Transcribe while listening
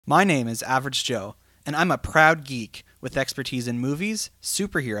My name is Average Joe, and I'm a proud geek with expertise in movies,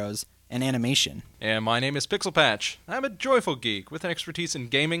 superheroes, and animation. And my name is Pixel Patch. I'm a joyful geek with an expertise in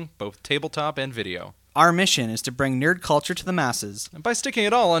gaming, both tabletop and video. Our mission is to bring nerd culture to the masses. And by sticking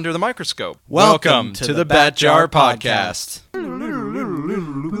it all under the microscope. Welcome to the Bat Jar Podcast.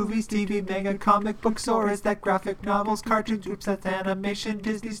 Movies, TV, manga, comic books, or is that graphic novels, cartoons, groups, that's animation,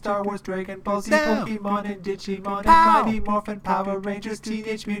 Disney, Star Wars, Dragon Ball Z, Pokemon, and Digimon, and Mighty Morphin, Power Rangers,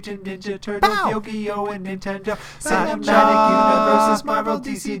 Teenage Mutant Ninja Turtles, Yu-Gi-Oh! And Nintendo, Cinematic Universes, Marvel,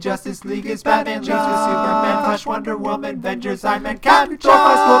 DC, Justice League, is Batman, Leagues with Superman, Flash, Wonder Woman, Avengers, Iron Man, Captain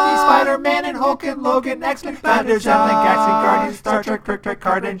Marvel, Loki, Spider-Man, and Hulk, and Logan, X-Men, Avengers, Allen, Galaxy, Guardians, Star Trek, Trick, Trick,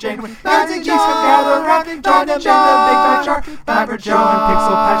 Card, and Janeway, Nerds and Geeks come gather around, join them in the Big Bat Jar, Average Joe and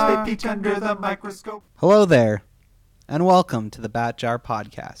Pixel Patch, they peek under the microscope. Hello there, and welcome to the Bat Jar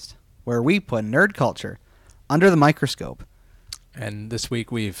Podcast, where we put nerd culture under the microscope. And this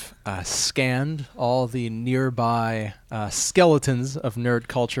week we've scanned all the nearby skeletons of nerd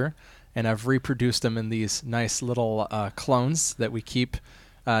culture, and I've reproduced them in these nice little clones that we keep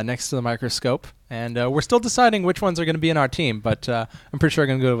next to the microscope. And we're still deciding which ones are going to be in our team, but I'm pretty sure I'm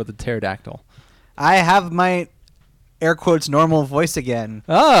going to go with the pterodactyl. I have my air quotes normal voice again.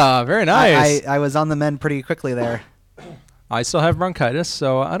 Ah, very nice. I was on the mend pretty quickly there. I still have bronchitis,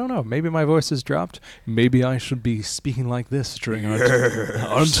 so I don't know. Maybe my voice has dropped. Maybe I should be speaking like this during our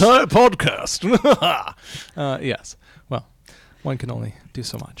entire podcast. Yes. Well, one can only do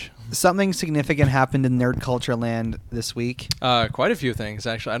so much. Something significant happened in nerd culture land this week. Quite a few things,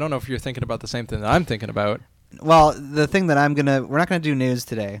 actually. I don't know if you're thinking about the same thing that I'm thinking about. Well, the thing that we're not going to do news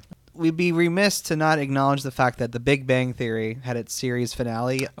today. We'd be remiss to not acknowledge the fact that The Big Bang Theory had its series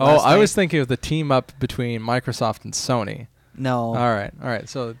finale. I was thinking of the team up between Microsoft and Sony. No. All right.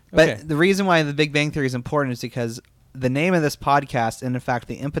 So, okay. But the reason why The Big Bang Theory is important is because the name of this podcast, and in fact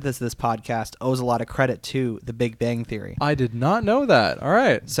the impetus of this podcast, owes a lot of credit to The Big Bang Theory. I did not know that. All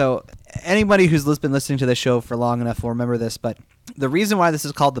right. So anybody who's been listening to the show for long enough will remember this, but the reason why this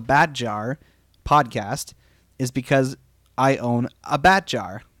is called the Bat Jar Podcast is because I own a Bat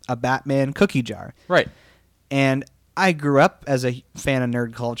Jar. A Batman cookie jar. Right. And I grew up as a fan of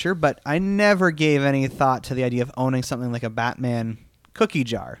nerd culture, but I never gave any thought to the idea of owning something like a Batman cookie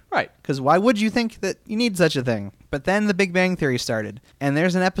jar. Right. Because why would you think that you need such a thing? But then The Big Bang Theory started, and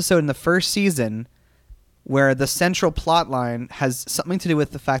there's an episode in the first season where the central plot line has something to do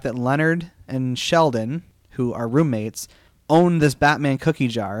with the fact that Leonard and Sheldon, who are roommates, own this Batman cookie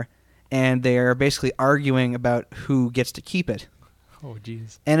jar, and they're basically arguing about who gets to keep it. Oh,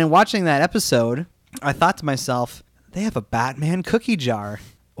 jeez. And in watching that episode, I thought to myself, they have a Batman cookie jar.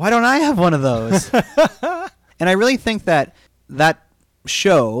 Why don't I have one of those? And I really think that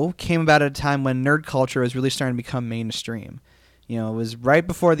show came about at a time when nerd culture was really starting to become mainstream. You know, it was right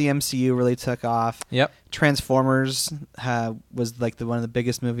before the MCU really took off. Yep. Transformers was like one of the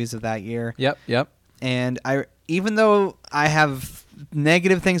biggest movies of that year. Yep. And even though I have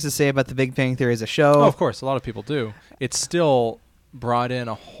negative things to say about The Big Bang Theory as a show. Oh, of course, a lot of people do. It's still brought in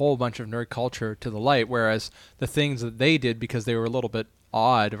a whole bunch of nerd culture to the light, whereas the things that they did, because they were a little bit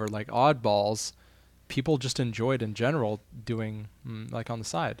odd or like oddballs, people just enjoyed in general doing like on the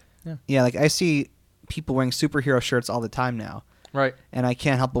side. Yeah, like I see people wearing superhero shirts all the time now. Right. And I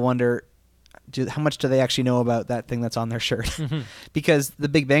can't help but wonder, how much do they actually know about that thing that's on their shirt? Because The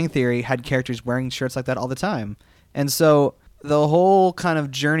Big Bang Theory had characters wearing shirts like that all the time. And so the whole kind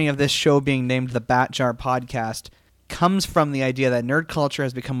of journey of this show being named the Bat Jar Podcast comes from the idea that nerd culture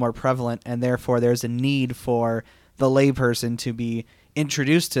has become more prevalent, and therefore there's a need for the layperson to be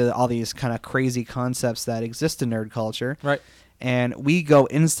introduced to all these kind of crazy concepts that exist in nerd culture. Right. And we go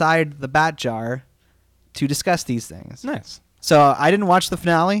inside the Bat Jar to discuss these things. Nice. So I didn't watch the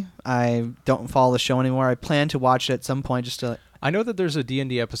finale. I don't follow the show anymore. I plan to watch it at some point just to... I know that there's a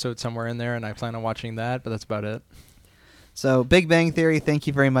D&D episode somewhere in there, and I plan on watching that, but that's about it. So Big Bang Theory, thank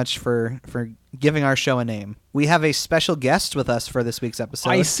you very much for giving our show a name. We have a special guest with us for this week's episode.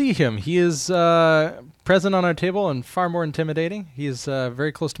 I see him. He is present on our table and far more intimidating. He is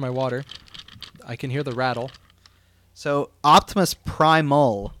very close to my water. I can hear the rattle. So Optimus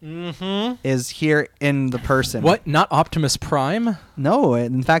Primal is here in the person. What? Not Optimus Prime? No,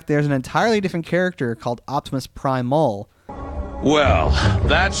 in fact, there's an entirely different character called Optimus Primal. Well,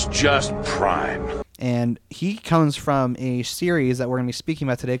 that's just Prime. And he comes from a series that we're going to be speaking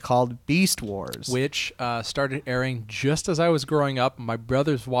about today called Beast Wars. Which started airing just as I was growing up. My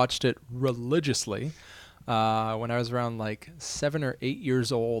brothers watched it religiously. When I was around like 7 or 8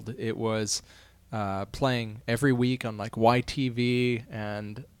 years old, it was playing every week on like YTV.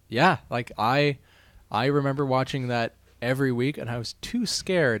 And yeah, like I remember watching that every week, and I was too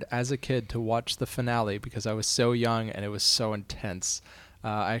scared as a kid to watch the finale because I was so young and it was so intense.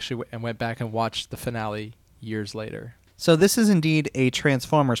 I actually went back and watched the finale years later. So this is indeed a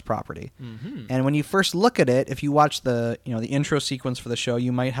Transformers property. Mm-hmm. And when you first look at it, if you watch the intro sequence for the show,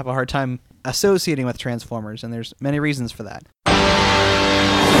 you might have a hard time associating with Transformers, and there's many reasons for that.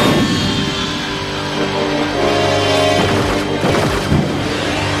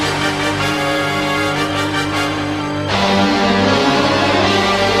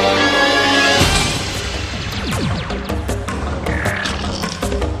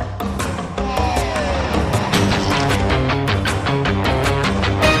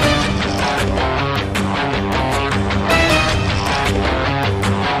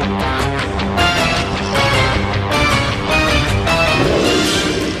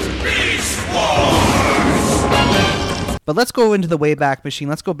 But let's go into the Wayback Machine.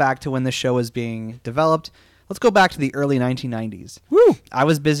 Let's go back to when the show was being developed. Let's go back to the early 1990s. Woo! I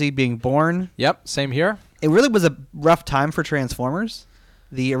was busy being born. Yep, same here. It really was a rough time for Transformers.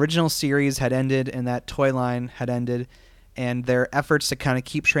 The original series had ended, and that toy line had ended, and their efforts to kind of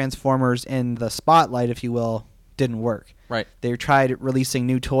keep Transformers in the spotlight, if you will, didn't work. Right. They tried releasing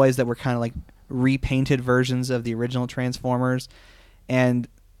new toys that were kind of like repainted versions of the original Transformers, and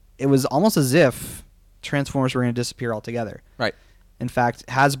it was almost as if Transformers were going to disappear altogether. Right. In fact,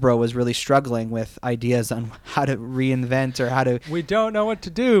 Hasbro was really struggling with ideas on how to reinvent or how to... We don't know what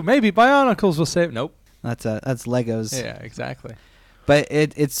to do. Maybe Bionicles will save... Nope. That's Legos. Yeah, exactly. But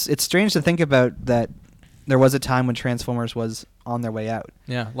it's strange to think about that there was a time when Transformers was on their way out.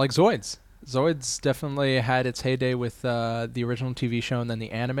 Yeah, like Zoids. Zoids definitely had its heyday with the original TV show and then the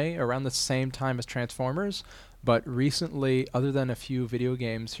anime around the same time as Transformers. But recently, other than a few video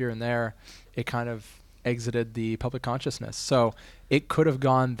games here and there, it kind of exited the public consciousness. So it could have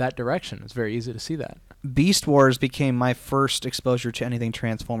gone that direction. It's very easy to see that. Beast Wars became my first exposure to anything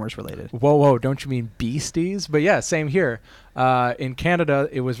Transformers related. Whoa, don't you mean Beasties? But yeah, same here. In Canada,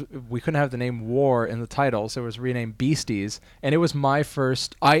 we couldn't have the name War in the title, so it was renamed Beasties. And it was my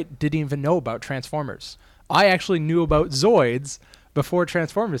first... I didn't even know about Transformers. I actually knew about Zoids before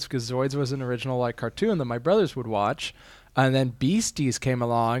Transformers because Zoids was an original cartoon that my brothers would watch. And then Beasties came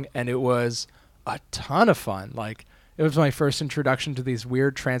along, and it was a ton of fun. It was my first introduction to these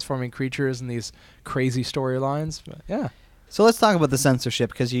weird transforming creatures and these crazy storylines. But yeah. So let's talk about the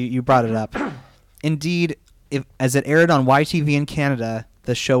censorship because you brought it up. Indeed, as it aired on YTV in Canada,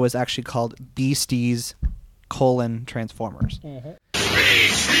 the show was actually called Beasties: Transformers. Mm-hmm.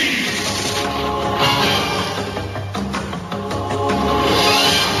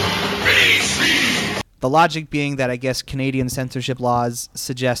 The logic being that I guess Canadian censorship laws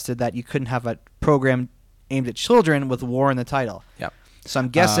suggested that you couldn't have a program aimed at children with war in the title. Yep. So I'm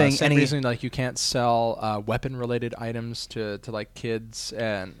guessing same reason you can't sell weapon-related items to kids,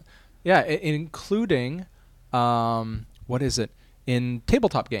 and yeah, including what is it in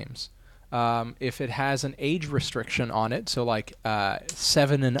tabletop games? If it has an age restriction on it, so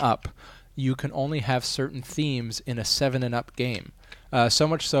 7 and up, you can only have certain themes in a 7 and up game. So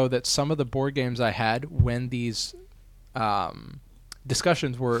much so that some of the board games I had when these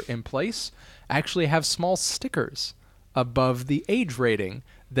discussions were in place actually have small stickers above the age rating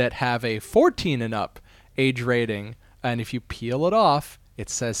that have a 14 and up age rating, and if you peel it off, it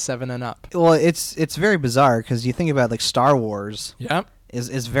says 7 and up. Well, it's very bizarre because you think about Star Wars. Yep.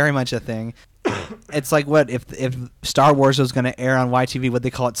 Is very much a thing. It's like what if Star Wars was going to air on YTV? Would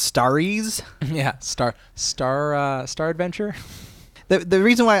they call it Starries? Yeah, Star Adventure. The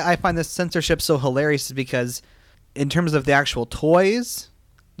reason why I find this censorship so hilarious is because, in terms of the actual toys,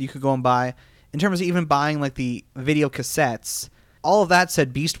 you could go and buy. In terms of even buying the video cassettes, all of that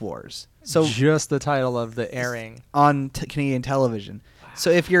said Beast Wars. So just the title of the airing on Canadian television. Wow. So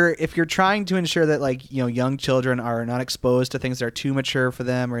if you're trying to ensure that young children are not exposed to things that are too mature for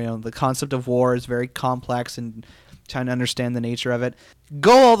them, or the concept of war is very complex and trying to understand the nature of it,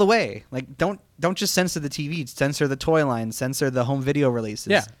 go all the way. Don't just censor the TV, censor the toy line, censor the home video releases.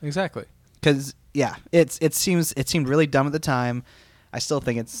 Yeah, exactly. Because it seemed really dumb at the time. I still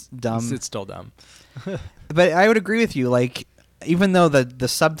think it's dumb. It's still dumb. But I would agree with you. Even though the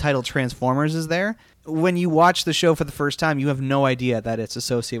subtitle Transformers is there, when you watch the show for the first time, you have no idea that it's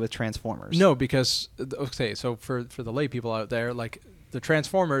associated with Transformers. No, because so for the lay people out there, the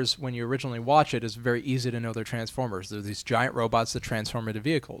Transformers, when you originally watch it, is very easy to know they're Transformers. They're these giant robots that transform into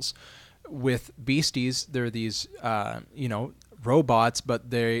vehicles. With Beasties, they're these robots, but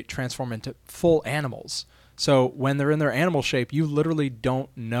they transform into full animals. So when they're in their animal shape, you literally don't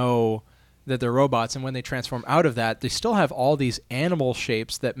know that they're robots, and when they transform out of that, they still have all these animal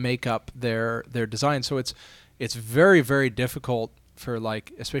shapes that make up their design. So it's very, very difficult for,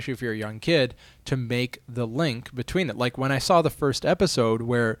 like, especially if you're a young kid, to make the link between it. Like when I saw the first episode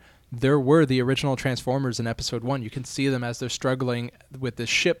where there were the original Transformers in episode 1, you can see them as they're struggling with this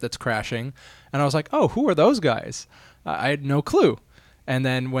ship that's crashing. And I was like, oh, who are those guys? I had no clue. And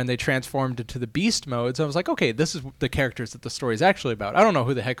then when they transformed into the beast modes, I was like, okay, this is the characters that the story is actually about. I don't know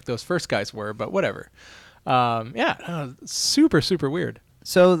who the heck those first guys were, but whatever. Super, super weird.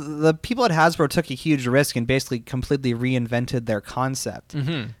 So the people at Hasbro took a huge risk and basically completely reinvented their concept.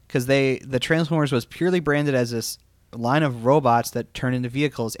 Because the Transformers was purely branded as this line of robots that turn into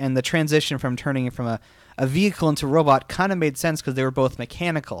vehicles. And the transition from turning from a vehicle into robot kind of made sense because they were both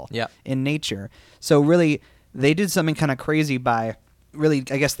mechanical in nature. So really, they did something kind of crazy by really,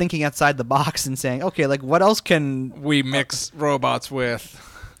 I guess, thinking outside the box and saying, okay, like what else can we mix robots with?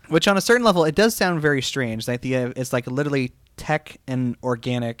 Which on a certain level, it does sound very strange. Like it's like literally tech and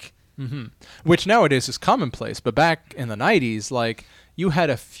organic. Which nowadays is commonplace. But back in the 90s, like you had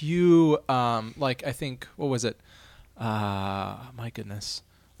a few, like I think, what was it? My goodness.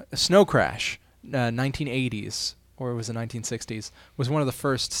 Snow Crash, 1980s, or was it 1960s, was one of the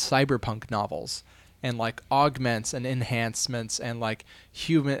first cyberpunk novels. And like augments and enhancements and like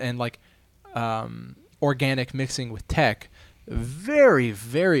human and like organic mixing with tech. Very,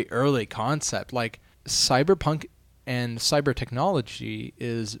 very early concept. Like cyberpunk and cyber technology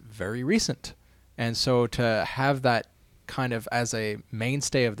is very recent. And so to have that kind of as a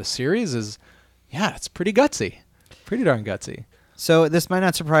mainstay of the series is, it's pretty gutsy. Pretty darn gutsy. So this might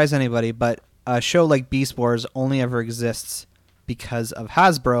not surprise anybody, but a show like Beast Wars only ever exists because of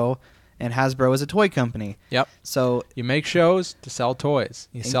Hasbro, and Hasbro is a toy company. Yep. So you make shows to sell toys.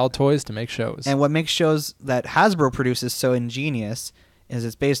 You sell toys to make shows. And what makes shows that Hasbro produces so ingenious is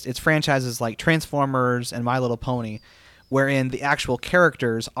it's franchises like Transformers and My Little Pony, wherein the actual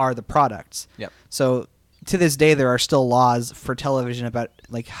characters are the products. Yep. So to this day, there are still laws for television about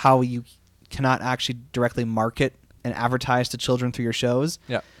like how you cannot actually directly market and advertise to children through your shows.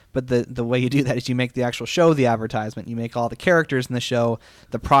 Yeah. But the way you do that is you make the actual show the advertisement. You make all the characters in the show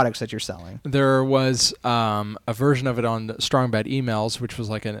the products that you're selling. There was a version of it on Strong Bad Emails, which was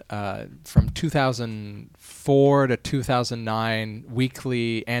like from 2004 to 2009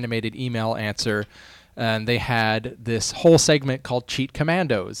 weekly animated email answer. And they had this whole segment called Cheat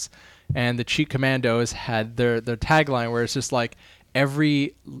Commandos. And the Cheat Commandos had their tagline where it's just like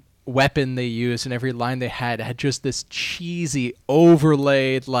every weapon they used and every line they had just this cheesy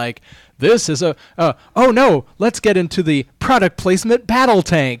overlaid like this is oh no, let's get into the product placement battle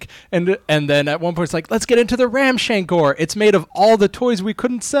tank, and then at one point it's like, let's get into the Ramshankor, it's made of all the toys we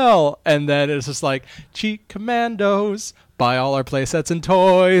couldn't sell, and then it's just like Cheat Commandos, buy all our play sets and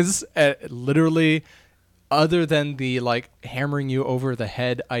toys. Literally, other than the like hammering you over the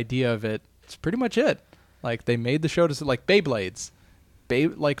head idea of it, it's pretty much it. Like they made the show to like Beyblades.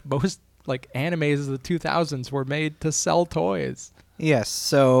 Like most like animes of the 2000s were made to sell toys. Yes,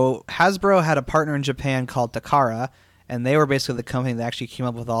 so Hasbro had a partner in Japan called Takara, and they were basically the company that actually came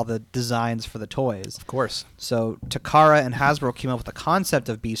up with all the designs for the toys. Of course. So Takara and Hasbro came up with the concept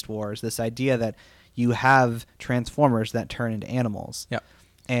of Beast Wars, this idea that you have Transformers that turn into animals. Yeah.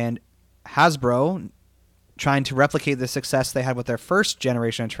 And Hasbro, trying to replicate the success they had with their first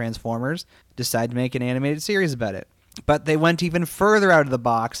generation of Transformers, decided to make an animated series about it. But they went even further out of the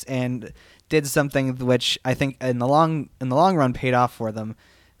box and did something which I think in the long run paid off for them.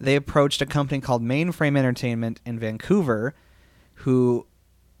 They approached a company called Mainframe Entertainment in Vancouver, who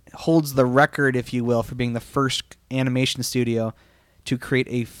holds the record, if you will, for being the first animation studio to create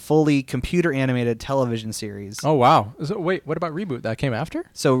a fully computer animated television series. Oh wow! So, wait, what about Reboot? That came after?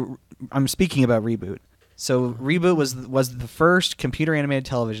 So I'm speaking about Reboot. So Reboot was the first computer animated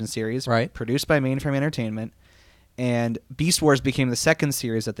television series, right, produced by Mainframe Entertainment. And Beast Wars became the second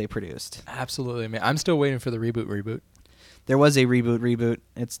series that they produced. Absolutely, man. I'm still waiting for the reboot. There was a reboot.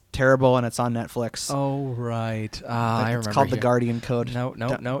 It's terrible, and it's on Netflix. Oh, right. I remember. It's called The Guardian Code. No.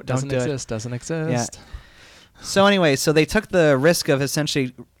 Doesn't exist. Yeah. So anyway, so they took the risk of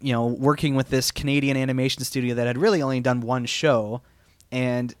essentially, working with this Canadian animation studio that had really only done one show,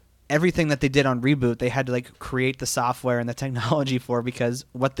 and everything that they did on Reboot, they had to like create the software and the technology for, because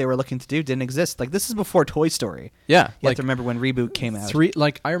what they were looking to do didn't exist. Like this is before Toy Story. Yeah, you have to remember when Reboot came out.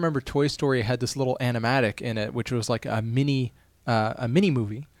 I remember Toy Story had this little animatic in it, which was like a mini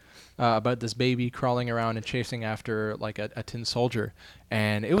movie about this baby crawling around and chasing after like a tin soldier,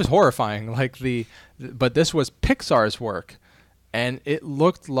 and it was horrifying. But this was Pixar's work, and it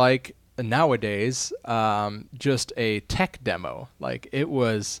looked like nowadays just a tech demo. Like it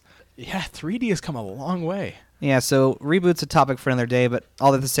was. Yeah, 3D has come a long way. Yeah, so Reboot's a topic for another day, but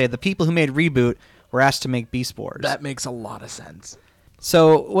all that to say, the people who made Reboot were asked to make Beast Wars. That makes a lot of sense.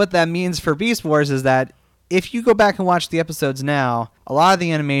 So what that means for Beast Wars is that if you go back and watch the episodes now, a lot of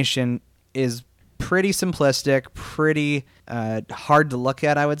the animation is pretty simplistic, pretty hard to look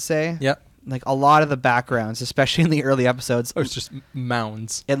at, I would say. Yep. Like a lot of the backgrounds, especially in the early episodes, Oh, it's just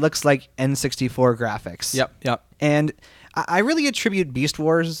mounds. it looks like N64 graphics. Yep. And I really attribute Beast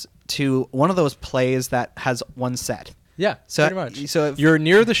Wars to one of those plays that has one set. Yeah, So- pretty much. so if- you're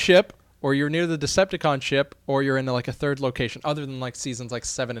near the ship, or you're near the Decepticon ship, or you're in like a third location, other than like seasons like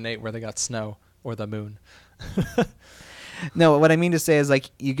 7 and 8 where they got snow or the moon. No, what I mean to say is like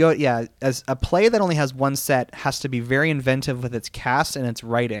you go, as a play that only has one set has to be very inventive with its cast and its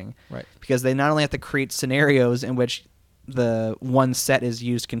writing. Right. Because they not only have to create scenarios in which the one set is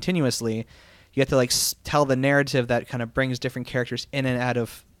used continuously, you have to like tell the narrative that kind of brings different characters in and out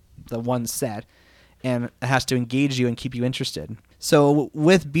of the one set, and it has to engage you and keep you interested. So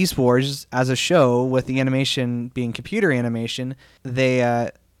with Beast Wars as a show, with the animation being computer animation, they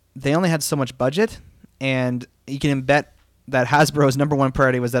only had so much budget, and you can bet that Hasbro's number one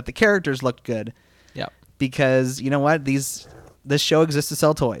priority was that the characters looked good. Yep. Because you know what, this show exists to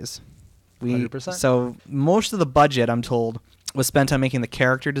sell toys. 100%. So most of the budget, I'm told, was spent on making the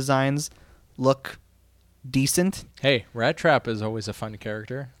character designs look decent. Hey, Rat Trap is always a fun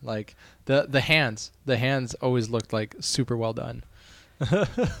character. Like the hands always looked like super well done.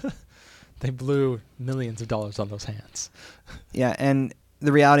 They blew millions of dollars on those hands. Yeah, and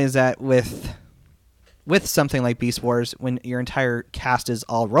the reality is that with something like Beast Wars, when your entire cast is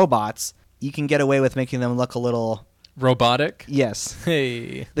all robots, you can get away with making them look a little Robotic. yes.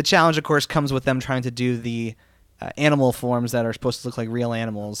 Hey. The challenge, of course, comes with them trying to do the animal forms that are supposed to look like real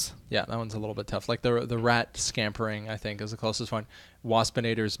animals. Yeah, that one's a little bit tough. Like the rat scampering, I think, is the closest one.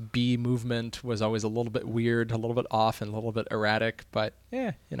 Waspinator's bee movement was always a little bit weird, a little bit off, and a little bit erratic. But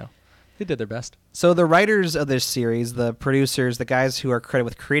yeah, they did their best. So the writers of this series, the producers, the guys who are credited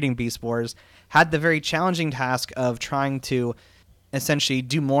with creating Beast Wars, had the very challenging task of trying to essentially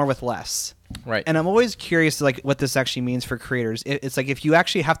do more with less. Right. And I'm always curious, like, what this actually means for creators. It's like if you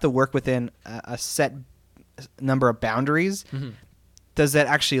actually have to work within a set number of boundaries, does that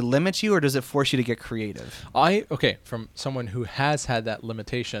actually limit you, or does it force you to get creative? From someone who has had that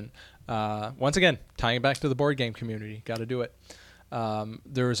limitation, once again, tying it back to the board game community, got to do it.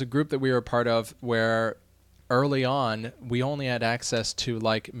 There was a group that we were a part of where early on we only had access to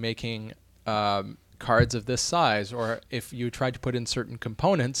like making cards of this size, or if you tried to put in certain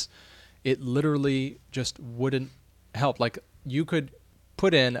components, it literally just wouldn't help. Like you could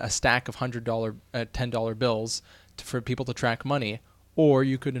put in a stack of $100, $10 bills for people to track money, or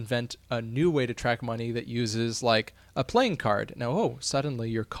you could invent a new way to track money that uses like a playing card. Now, suddenly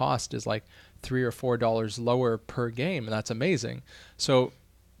your cost is like $3 or $4 lower per game, and that's amazing. So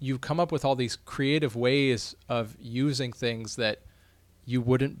you come up with all these creative ways of using things that you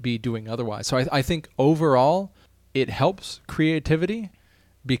wouldn't be doing otherwise. So I think overall it helps creativity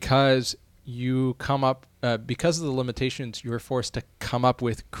because you come up, because of the limitations, you're forced to come up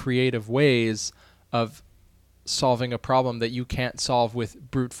with creative ways of solving a problem that you can't solve with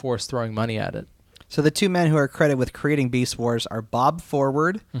brute force throwing money at it. So the two men who are credited with creating Beast Wars are Bob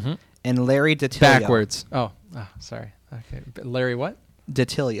Forward and Larry DiTillio. Backwards. Sorry. Okay. Larry what?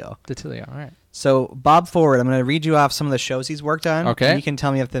 DiTillio. DiTillio. All right. So Bob Forward, I'm going to read you off some of the shows he's worked on. Okay. And you can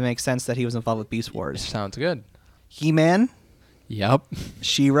tell me if it makes sense that he was involved with Beast Wars. Sounds good. He-Man, Yep.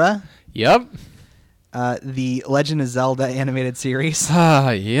 She-Ra, Yep. the Legend of Zelda animated series,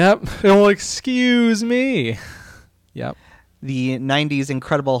 Yep. Oh, excuse me. Yep. the 90s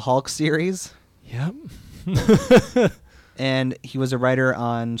Incredible Hulk series, Yep. and he was a writer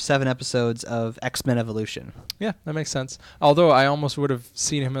on 7 episodes of X-Men Evolution. Yeah, that makes sense. Although I almost would have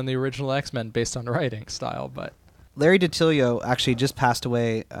seen him in the original X-Men based on writing style, but... Larry DiTillio actually just passed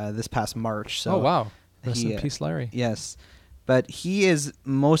away this past March. So oh, wow. Rest he, in peace, Larry. Yes. But he is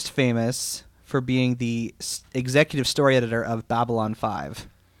most famous for being the executive story editor of Babylon 5.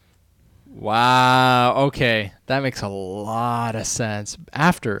 Wow. Okay. That makes a lot of sense.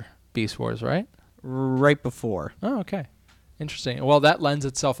 After Beast Wars, right? Right before. Oh, okay. Interesting. Well, that lends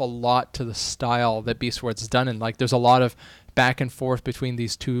itself a lot to the style that Beast Wars has done. And like, there's a lot of back and forth between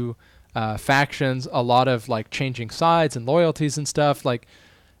these two factions, a lot of like changing sides and loyalties and stuff. Like,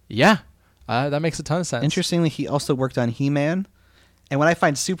 yeah, that makes a ton of sense. Interestingly, he also worked on He-Man. And what I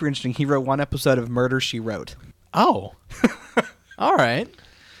find super interesting, he wrote one episode of Murder, She Wrote. Oh. All right.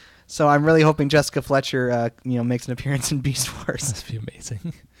 So I'm really hoping Jessica Fletcher makes an appearance in Beast Wars. That'd be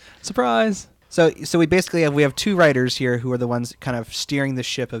amazing. Surprise. So we basically have two writers here who are the ones kind of steering the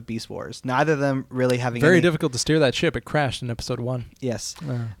ship of Beast Wars. Neither of them really having Very difficult to steer that ship. It crashed in episode 1. Yes.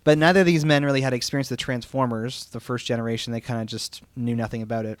 But neither of these men really had experience with Transformers, the first generation. They kind of just knew nothing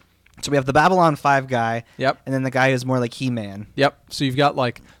about it. So we have the Babylon 5 guy. Yep. And then the guy who's more like He-Man. Yep. So you've got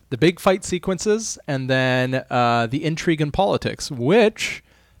like the big fight sequences and then the intrigue and politics, which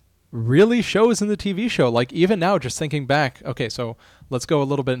really shows in the TV show. Like even now, just thinking back, okay, so let's go a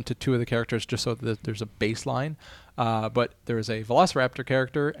little bit into two of the characters just so that there's a baseline. But there's a Velociraptor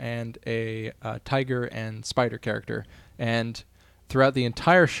character and a tiger and spider character. And throughout the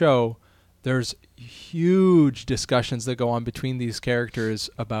entire show, there's huge discussions that go on between these characters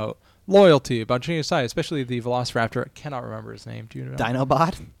about loyalty, about changing side, especially the Velociraptor. I cannot remember his name. Do you know?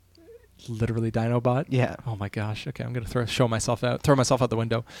 Dinobot? Literally Dinobot? Yeah. Oh my gosh. Okay, I'm going to throw myself out the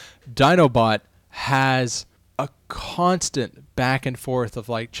window. Dinobot has a constant back and forth of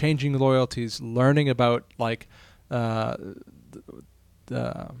like changing loyalties, learning about like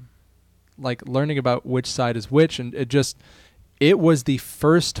learning about which side is which, and it was the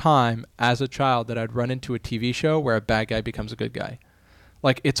first time as a child that I'd run into a TV show where a bad guy becomes a good guy.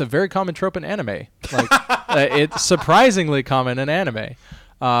 Like it's a very common trope in anime. Like it's surprisingly common in anime.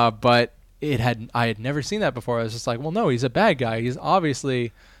 But I had never seen that before. I was just like, well, no, he's a bad guy. He's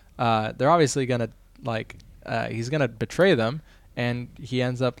obviously, they're obviously gonna he's gonna betray them, and he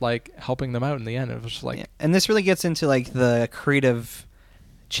ends up like helping them out in the end. It was just like, Yeah. And this really gets into like the creative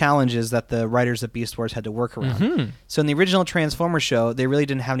challenges that the writers of Beast Wars had to work around. Mm-hmm. So in the original Transformers show, they really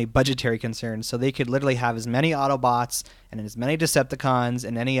didn't have any budgetary concerns, so they could literally have as many Autobots and as many Decepticons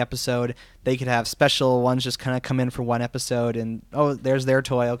in any episode. They could have special ones just kind of come in for one episode and, oh, there's their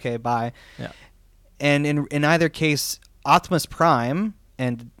toy, okay, bye. Yeah. And in either case, Optimus Prime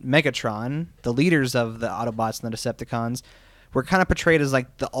and Megatron, the leaders of the Autobots and the Decepticons, were kind of portrayed as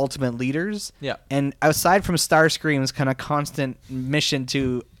like the ultimate leaders. Yeah. And aside from Starscream's kind of constant mission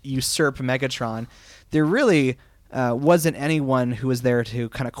to usurp Megatron, there really wasn't anyone who was there to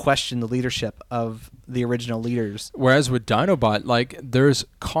kind of question the leadership of the original leaders. Whereas with Dinobot, like there's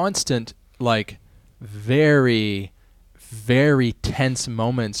constant like very, very tense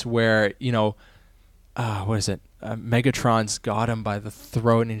moments where, you know, what is it? Megatron's got him by the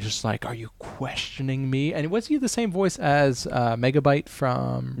throat and he's just like, are you questioning me? And was he the same voice as Megabyte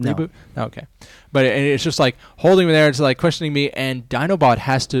from No. Reboot? No, okay. But it's just like holding me there, it's like questioning me, and Dinobot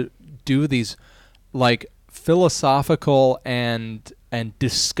has to do these like philosophical and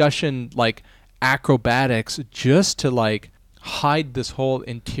discussion like acrobatics just to like hide this whole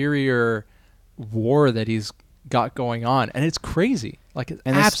interior war that he's got going on, and it's crazy. Like it's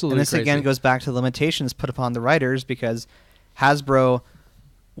absolutely this crazy. again goes back to the limitations put upon the writers, because Hasbro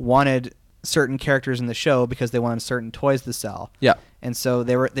wanted certain characters in the show because they wanted certain toys to sell. Yeah. And so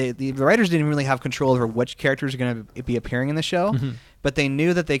the writers didn't really have control over which characters are going to be appearing in the show, but they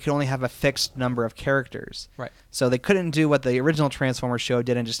knew that they could only have a fixed number of characters. Right. So they couldn't do what the original Transformers show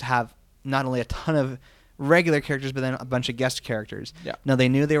did and just have not only a ton of regular characters, but then a bunch of guest characters. Yeah. No, they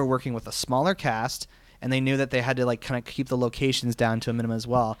knew they were working with a smaller cast, and they knew that they had to like kind of keep the locations down to a minimum as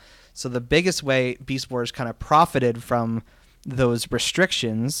well. So the biggest way Beast Wars kind of profited from those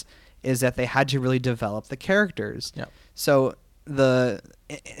restrictions is that they had to really develop the characters. Yeah. So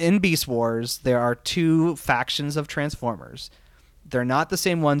in Beast Wars, there are two factions of Transformers. They're not the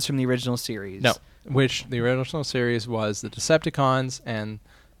same ones from the original series. No, which the original series was the Decepticons and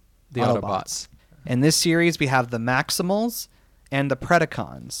the Autobots. In this series, we have the Maximals and the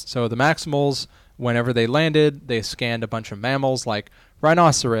Predacons. So the Maximals, whenever they landed, they scanned a bunch of mammals like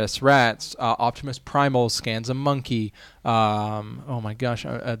rhinoceros, rats. Optimus Primal scans a monkey. Oh my gosh,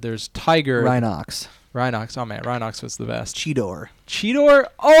 there's tiger. Rhinox. Rhinox. Oh man, Rhinox was the best. Cheetor. Cheetor.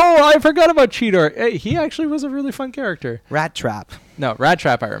 Oh, I forgot about Cheetor. Hey, he actually was a really fun character. Rat Trap. No, Rat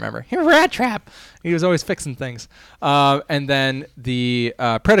Trap I remember. Rat Trap. He was always fixing things. And then the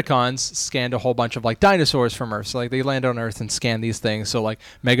Predacons scanned a whole bunch of like dinosaurs from Earth. So like they land on Earth and scan these things. So like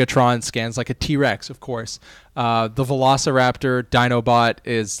Megatron scans like a T-Rex, of course. The Velociraptor Dinobot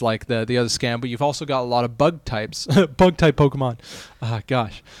is like the other scan, but you've also got a lot of bug types, bug type Pokemon.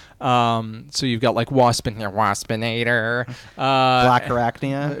 Gosh. So you've got like Waspinator. Black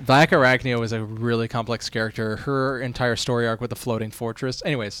Arachnia. Black Arachnia was a really complex character. Her entire story arc with the floating fortress.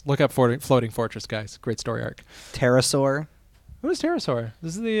 Anyways, look up floating fortress, guys. Great story arc. Pterosaur. Who was Pterosaur?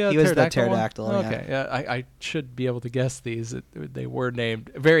 This is the He was the pterodactyl one? pterodactyl, yeah. Okay, yeah, I should be able to guess these. They were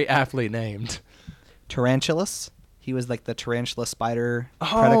named, very aptly named. Tarantulas. He was like the tarantula spider Oh,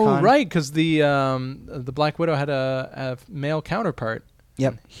 Predacon. right, because the Black Widow had a male counterpart.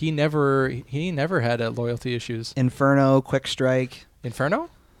 Yep. He never had loyalty issues. Inferno, Quick Strike. Inferno?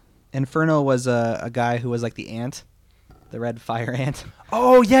 Inferno was a guy who was like the ant, the red fire ant.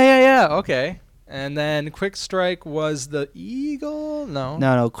 Oh, yeah. Okay. And then Quick Strike was the eagle?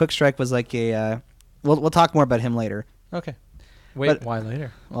 No. Quick Strike was like a. We'll talk more about him later. Okay. Wait, But- why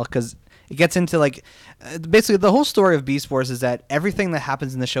later? Well, because it gets into like basically the whole story of Beast Wars is that everything that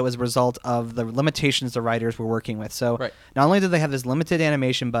happens in the show is a result of the limitations the writers were working with. So Right. not only did they have this limited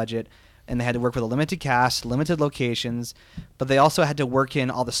animation budget and they had to work with a limited cast, limited locations, but they also had to work in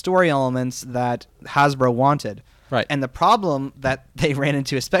all the story elements that Hasbro wanted. Right. And the problem that they ran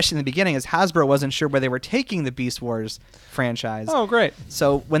into, especially in the beginning, is Hasbro wasn't sure where they were taking the Beast Wars franchise. Oh, great.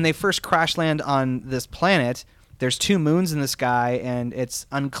 So when they first crash land on this planet, there's 2 moons in the sky, and it's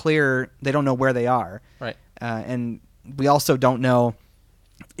unclear. They don't know where they are. Right. And we also don't know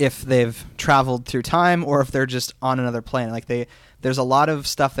if they've traveled through time or if they're just on another planet. Like there's a lot of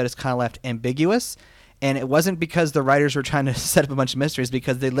stuff that is kind of left ambiguous. And it wasn't because the writers were trying to set up a bunch of mysteries,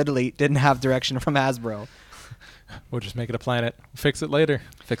 because they literally didn't have direction from Hasbro. We'll just make it a planet. Fix it later.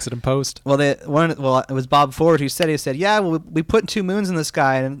 Fix it in post. Well, it was Bob Ford who said, yeah, well, we put 2 moons in the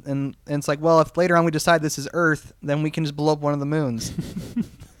sky, and it's like, well, if later on we decide this is Earth, then we can just blow up one of the moons.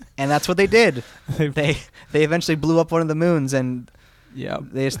 And that's what they did. They eventually blew up one of the moons, and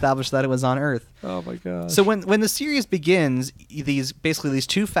they established that it was on Earth. Oh my gosh. So when the series begins, these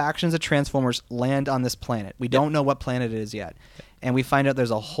 2 factions of Transformers land on this planet. We don't know what planet it is yet. And we find out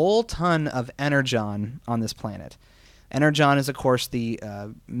there's a whole ton of Energon on this planet. Energon is, of course, the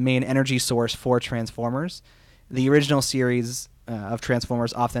main energy source for Transformers. The original series of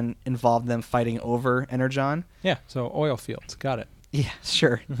Transformers often involved them fighting over Energon. Yeah, so oil fields. Got it. Yeah,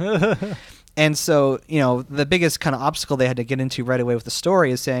 sure. And so, the biggest kind of obstacle they had to get into right away with the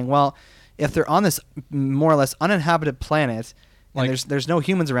story is saying, well, if they're on this more or less uninhabited planet and there's no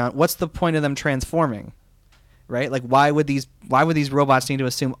humans around, what's the point of them transforming? Right? Like, why would these robots need to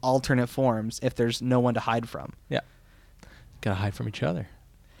assume alternate forms if there's no one to hide from? Yeah. Gotta hide from each other.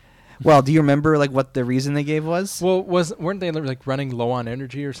 Well, do you remember like what the reason they gave was? Well, weren't they like running low on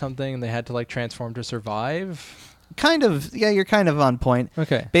energy or something, and they had to like transform to survive? Kind of. Yeah, you're kind of on point.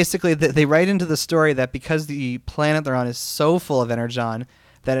 Okay. Basically, they write into the story that because the planet they're on is so full of Energon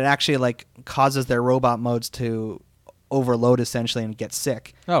that it actually like causes their robot modes to overload essentially and get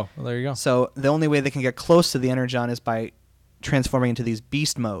sick. Oh, well, there you go. So the only way they can get close to the Energon is by transforming into these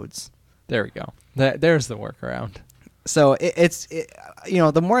beast modes. There we go. There's the workaround. So it's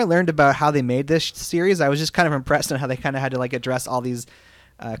the more I learned about how they made this series, I was just kind of impressed on how they kind of had to like address all these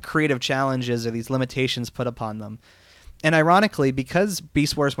creative challenges or these limitations put upon them. And ironically, because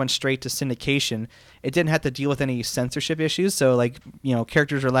Beast Wars went straight to syndication, it didn't have to deal with any censorship issues. So like,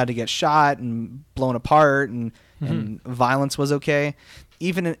 characters were allowed to get shot and blown apart, and violence was okay.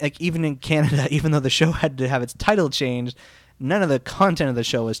 Even in Canada, even though the show had to have its title changed, none of the content of the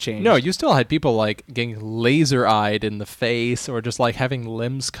show was changed. No, you still had people like getting laser-eyed in the face, or just like having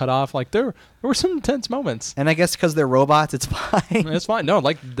limbs cut off. Like there were some intense moments. And I guess because they're robots, it's fine. It's fine. No,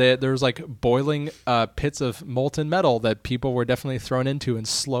 like there was like boiling pits of molten metal that people were definitely thrown into and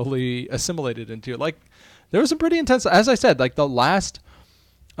slowly assimilated into. Like there was some pretty intense. As I said, like the last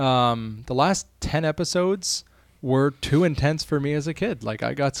 10 episodes were too intense for me as a kid. Like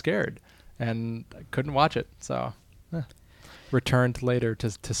I got scared and I couldn't watch it. So returned later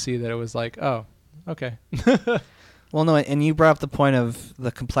to see that it was like, oh, okay. Well, no, and you brought up the point of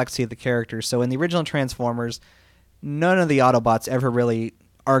the complexity of the characters. So in the original Transformers, none of the Autobots ever really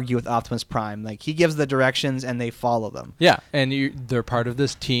argue with Optimus Prime. Like he gives the directions and they follow them. Yeah, and they're part of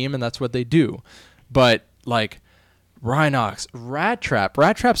this team, and that's what they do. But like Rhinox, Rat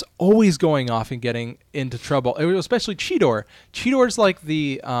Trap's always going off and getting into trouble. Especially Cheetor. Cheetor's like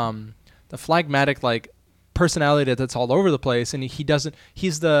the phlegmatic like personality that's all over the place, and he's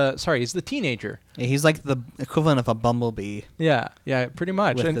the teenager. Yeah, he's like the equivalent of a bumblebee. Yeah, pretty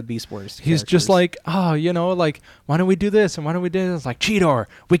much. With and the Beast Wars he's characters. just like, like, why don't we do this and why don't we do this? Like, Cheetor,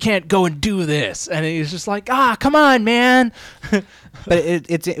 we can't go and do this. And he's just like, come on, man. But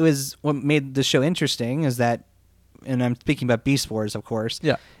it was what made the show interesting is that, and I'm speaking about Beast Wars, of course.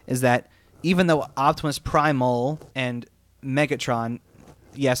 Yeah. Is that even though Optimus Primal and Megatron,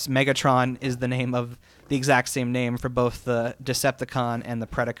 yes, Megatron is the name of the exact same name for both the Decepticon and the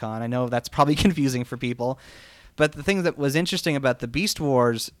Predacon. I know that's probably confusing for people, but the thing that was interesting about the Beast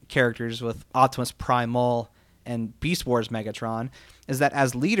Wars characters with Optimus Primal and Beast Wars Megatron is that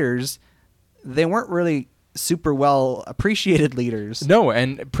as leaders, they weren't really super well appreciated leaders. No,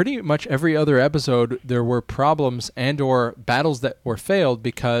 and pretty much every other episode there were problems and or battles that were failed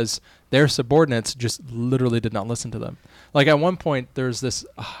because their subordinates just literally did not listen to them. Like at one point there's this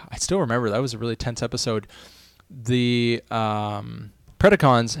I still remember that was a really tense episode. The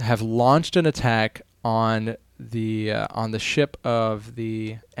Predacons have launched an attack on the ship of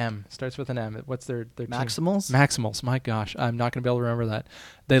the M. Starts with an M. What's their team? Maximals? Maximals. My gosh, I'm not going to be able to remember that.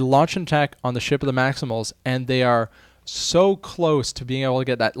 They launch an attack on the ship of the Maximals, and they are so close to being able to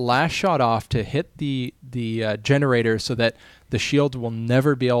get that last shot off to hit the generator so that the shield will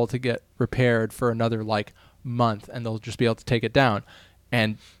never be able to get repaired for another month, and they'll just be able to take it down.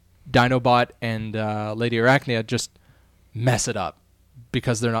 And Dinobot and Lady Arachnia just mess it up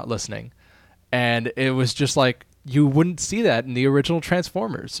because they're not listening. And it was just you wouldn't see that in the original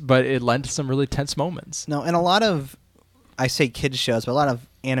Transformers, but it led to some really tense moments. No, and a lot of, I say kids shows, but a lot of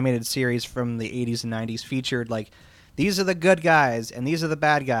animated series from the 80s and 90s featured these are the good guys and these are the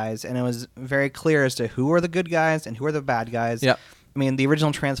bad guys, and it was very clear as to who are the good guys and who are the bad guys. Yep. I mean, the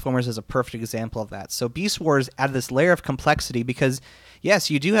original Transformers is a perfect example of that. So Beast Wars added this layer of complexity because, yes,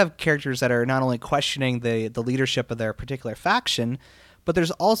 you do have characters that are not only questioning the leadership of their particular faction, but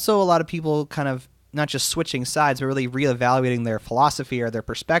there's also a lot of people kind of not just switching sides, but really reevaluating their philosophy or their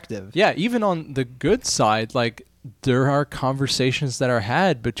perspective. Yeah, even on the good side, there are conversations that are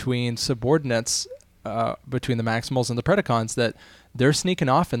had between subordinates, between the Maximals and the Predacons, that they're sneaking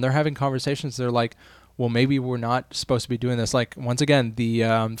off and they're having conversations. They're like, well, maybe we're not supposed to be doing this. Once again,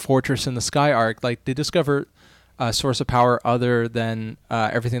 the Fortress in the Sky arc, they discover a source of power other than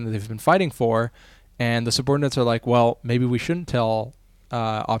everything that they've been fighting for, and the subordinates are like, well, maybe we shouldn't tell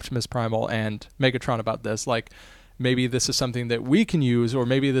Optimus Primal and Megatron about this. Maybe this is something that we can use, or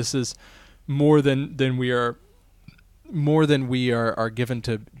maybe this is more than we are given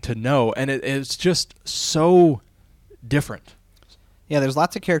to know. And it's just so different. Yeah, there's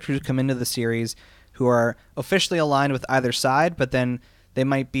lots of characters who come into the series who are officially aligned with either side, but then they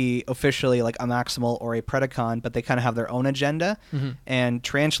might be officially a Maximal or a Predacon, but they kind of have their own agenda. Mm-hmm. And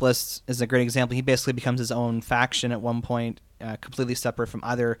Tarantulas is a great example. He basically becomes his own faction at one point, completely separate from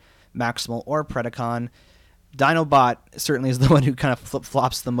either Maximal or Predacon. Dinobot certainly is the one who kind of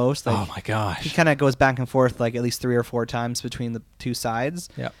flip-flops the most. Oh my gosh. He kind of goes back and forth at least 3 or 4 times between the two sides.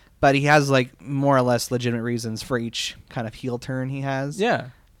 Yeah. But he has more or less legitimate reasons for each kind of heel turn he has. Yeah.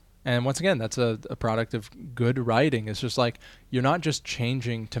 And once again, that's a product of good writing. It's just you're not just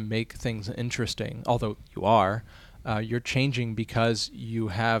changing to make things interesting, although you are. You're changing because you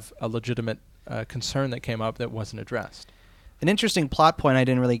have a legitimate concern that came up that wasn't addressed. An interesting plot point I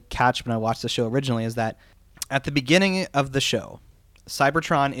didn't really catch when I watched the show originally is that at the beginning of the show,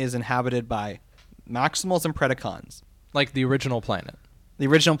 Cybertron is inhabited by Maximals and Predacons. The original planet. The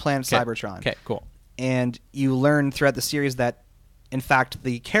original planet, Kay. Cybertron. Okay, cool. And you learn throughout the series that, in fact,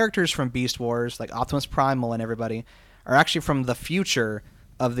 the characters from Beast Wars, like Optimus Primal and everybody, are actually from the future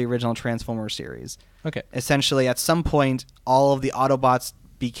of the original Transformers series. Okay. Essentially, at some point, all of the Autobots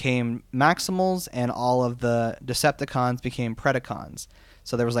became Maximals and all of the Decepticons became Predacons.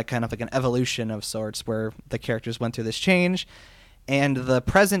 So there was kind of an evolution of sorts where the characters went through this change. And the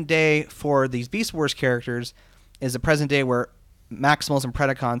present day for these Beast Wars characters is a present day where Maximals and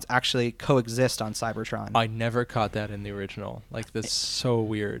Predacons actually coexist on Cybertron. I never caught that in the original. That's so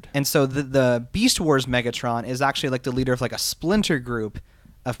weird. And so the Beast Wars Megatron is actually the leader of a splinter group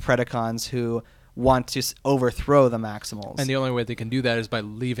of Predacons who want to overthrow the Maximals. And the only way they can do that is by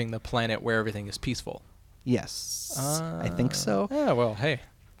leaving the planet where everything is peaceful. Yes, I think so. Yeah, well, hey.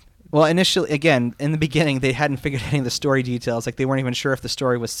 Well, initially, again, in the beginning, they hadn't figured any of the story details. They weren't even sure if the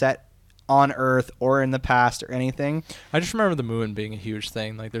story was set on Earth or in the past or anything. I just remember the moon being a huge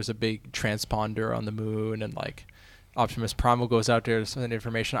thing. There's a big transponder on the moon, and Optimus Primal goes out there to send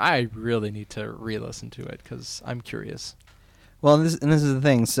information. I really need to re-listen to it because I'm curious. Well, and this is the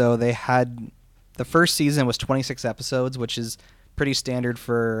thing. So they had the first season was 26 episodes, which is pretty standard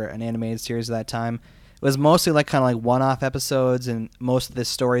for an animated series at that time. It was mostly one-off episodes, and most of the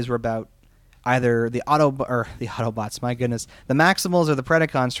stories were about either the Autobots, my goodness, the Maximals or the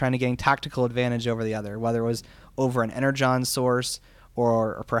Predacons trying to gain tactical advantage over the other, whether it was over an energon source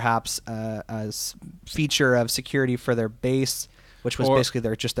or perhaps a feature of security for their base, which was basically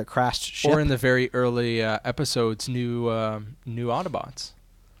their crashed ship. Or in the very early episodes, new Autobots.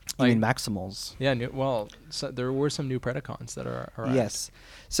 You mean Maximals? Yeah, so there were some new Predacons that are around. Yes.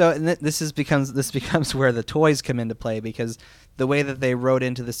 So and this becomes where the toys come into play, because the way that they wrote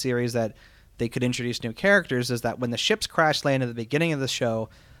into the series that they could introduce new characters is that when the ships crash land at the beginning of the show,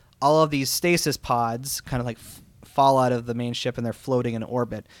 all of these stasis pods kind of fall out of the main ship and they're floating in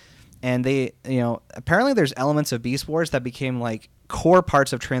orbit. And they, apparently there's elements of Beast Wars that became core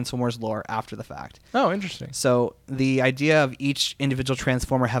parts of Transformers lore after the fact. Oh, interesting. So the idea of each individual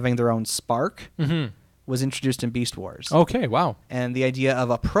Transformer having their own spark was introduced in Beast Wars. Okay, wow. And the idea of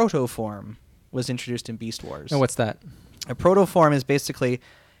a protoform was introduced in Beast Wars. And what's that? A protoform is basically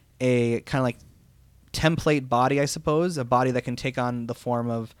a kind of like template body, I suppose, a body that can take on the form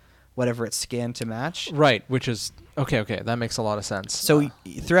of whatever it's scanned to match. Right, which is okay. That makes a lot of sense. So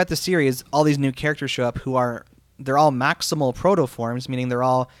throughout the series, all these new characters show up they're all maximal protoforms, meaning they're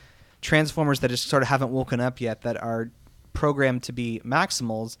all transformers that just sort of haven't woken up yet, that are programmed to be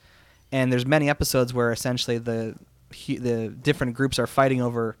maximals. And there's many episodes where essentially the different groups are fighting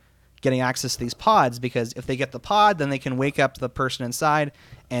over getting access to these pods, because if they get the pod, then they can wake up the person inside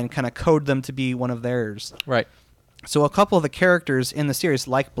and kind of code them to be one of theirs. Right. So a couple of the characters in the series,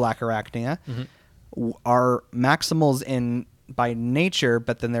 like Black Arachnia, are maximals by nature,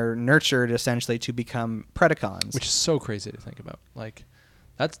 but then they're nurtured essentially to become Predacons. Which is so crazy to think about. Like,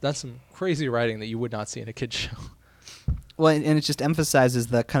 that's some crazy writing that you would not see in a kid's show. Well, and it just emphasizes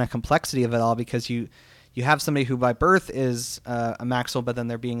the kind of complexity of it all, because you have somebody who by birth is a maximal, but then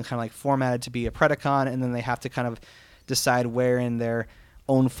they're being kind of like formatted to be a Predacon, and then they have to kind of decide where in their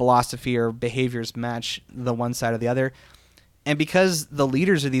own philosophy or behaviors match the one side or the other. And because the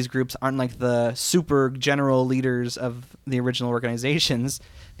leaders of these groups aren't like the super general leaders of the original organizations,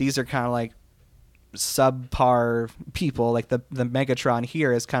 these are kind of like subpar people. Like the Megatron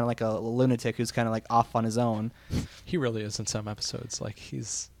here is kind of like a lunatic who's kind of like off on his own. He really is in some episodes. Like,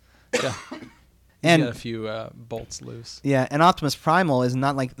 he's got a few bolts loose. Yeah, and Optimus Primal is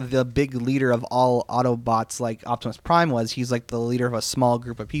not like the big leader of all Autobots like Optimus Prime was. He's like the leader of a small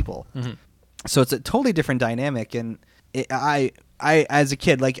group of people. Mm-hmm. So it's a totally different dynamic. And I as a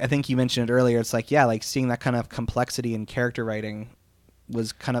kid, like I think you mentioned it earlier, it's like, yeah, like seeing that kind of complexity in character writing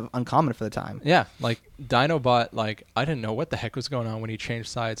was kind of uncommon for the time. Yeah, like Dinobot, like I didn't know what the heck was going on when he changed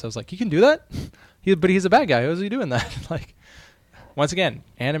sides. I was like, he can do that? But he's a bad guy. How is he doing that? Like, once again,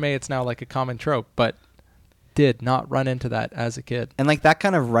 anime, it's now like a common trope, but did not run into that as a kid. And like that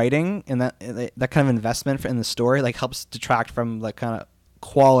kind of writing and that kind of investment in the story like helps detract from the kind of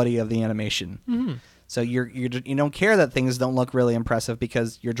quality of the animation. Mm-hmm. So you don't care that things don't look really impressive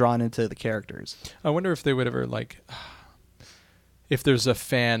because you're drawn into the characters. I wonder if they would ever like, if there's a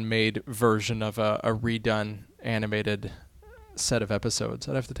fan-made version of a redone animated set of episodes.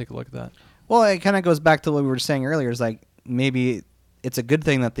 I'd have to take a look at that. Well, it kind of goes back to what we were saying earlier. Is like maybe it's a good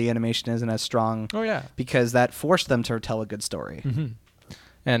thing that the animation isn't as strong. Oh yeah, because that forced them to tell a good story. Mm-hmm.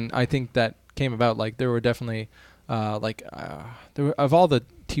 And I think that came about like there were definitely of all the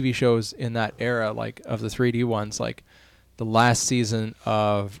TV shows in that era, like of the 3D ones, like the last season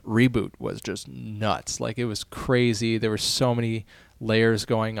of Reboot was just nuts. Like it was crazy. There were so many layers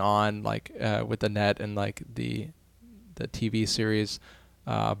going on, like with the net and like the TV series.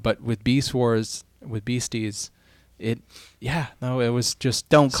 But with Beast Wars, with Beasties, it was just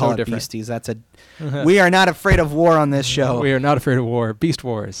don't call so it different. Beasties. That's we are not afraid of war on this show. We are not afraid of war. Beast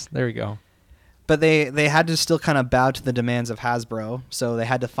Wars. There we go. But they had to still kind of bow to the demands of Hasbro, so they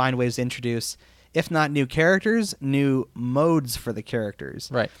had to find ways to introduce, if not new characters, new modes for the characters.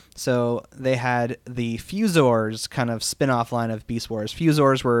 Right. So they had the Fusors kind of spin-off line of Beast Wars.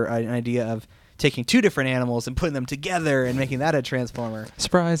 Fusors were an idea of taking two different animals and putting them together and making that a transformer.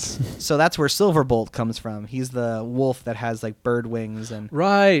 Surprise. So that's where Silverbolt comes from. He's the wolf that has like bird wings and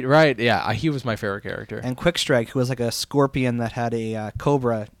right. Yeah, he was my favorite character. And Quickstrike, who was like a scorpion that had a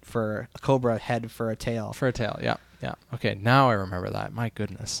cobra head for a tail. For a tail, yeah. Okay, now I remember that. My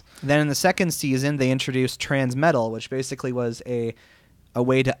goodness. Then in the second season, they introduced Transmetal, which basically was a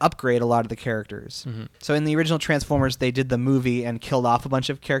way to upgrade a lot of the characters. Mm-hmm. So in the original Transformers, they did the movie and killed off a bunch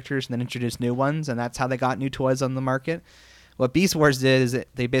of characters and then introduced new ones, and that's how they got new toys on the market. What Beast Wars did is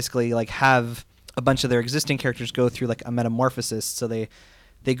they basically like have a bunch of their existing characters go through like a metamorphosis. So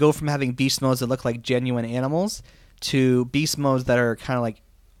they go from having beast modes that look like genuine animals to beast modes that are kind of like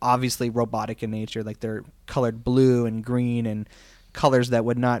obviously robotic in nature, like they're colored blue and green and colors that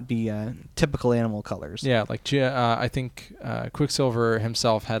would not be typical animal colors. Yeah, like I think Quicksilver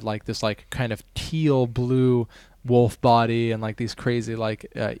himself had like this like kind of teal blue wolf body and like these crazy like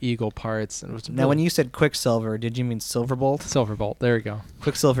eagle parts. And it was now, when you said Quicksilver, did you mean Silverbolt? Silverbolt, there you go.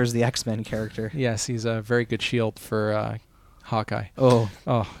 Quicksilver's the X-Men character. Yes, he's a very good shield for Hawkeye. Oh,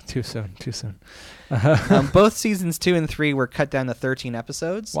 too soon. Both seasons 2 and 3 were cut down to 13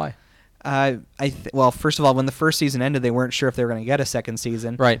 episodes. Why? Well, first of all, when the first season ended, they weren't sure if they were going to get a second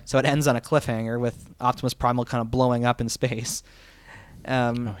season. Right. So it ends on a cliffhanger with Optimus Primal kind of blowing up in space.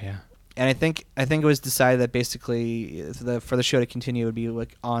 Oh yeah. And I think it was decided that basically for the show to continue, it would be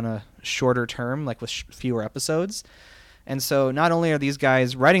like on a shorter term, like with fewer episodes. And so not only are these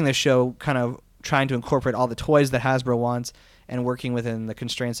guys writing the show kind of trying to incorporate all the toys that Hasbro wants and working within the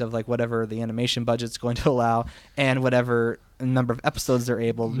constraints of like whatever the animation budget's going to allow and whatever number of episodes they're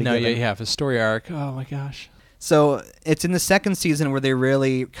able to be given. You have a story arc. Oh my gosh. So it's in the second season where they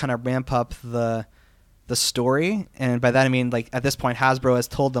really kind of ramp up the story, and by that I mean, like, at this point Hasbro has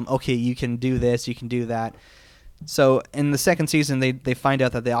told them, okay, you can do this, you can do that. So in the second season, they find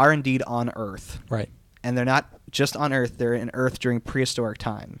out that they are indeed on Earth. Right. And they're not just on Earth, they're in Earth during prehistoric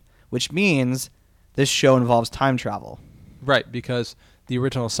time, which means this show involves time travel. Right, because the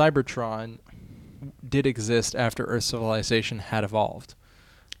original Cybertron did exist after Earth civilization had evolved.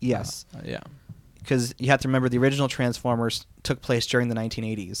 Yes. Yeah. Because you have to remember the original Transformers took place during the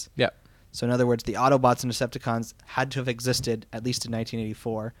 1980s. Yeah. So in other words, the Autobots and Decepticons had to have existed at least in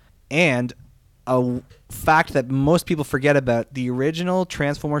 1984. And a fact that most people forget about, the original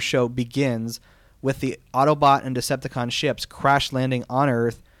Transformers show begins with the Autobot and Decepticon ships crash landing on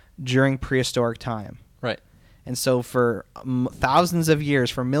Earth during prehistoric time. Right. And so for thousands of years,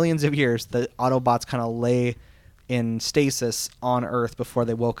 for millions of years, the Autobots kind of lay in stasis on Earth before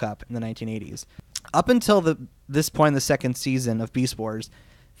they woke up in the 1980s. Up until this point in the second season of Beast Wars,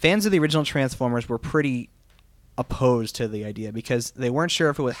 fans of the original Transformers were pretty opposed to the idea because they weren't sure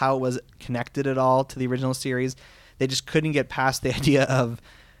if it was how it was connected at all to the original series. They just couldn't get past the idea of,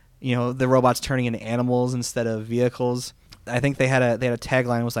 you know, the robots turning into animals instead of vehicles. I think they had a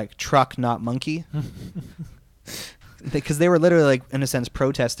tagline that was like "truck, not monkey," because they were literally, like, in a sense,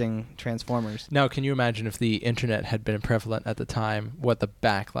 protesting Transformers. Now, can you imagine if the internet had been prevalent at the time, what the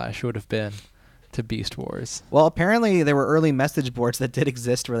backlash would have been to Beast Wars? Well, apparently there were early message boards that did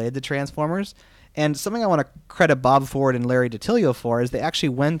exist related to Transformers. And something I want to credit Bob Ford and Larry DiTillio for is they actually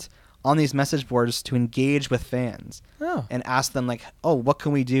went on these message boards to engage with fans and ask them, like, oh, what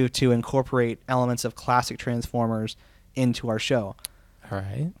can we do to incorporate elements of classic Transformers into our show? All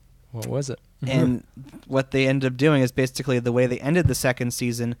right. What was it? And what they ended up doing is basically the way they ended the second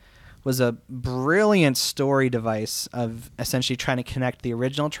season was a brilliant story device of essentially trying to connect the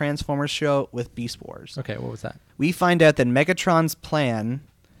original Transformers show with Beast Wars. Okay, what was that? We find out that Megatron's plan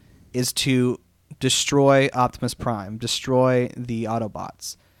is to destroy Optimus Prime, destroy the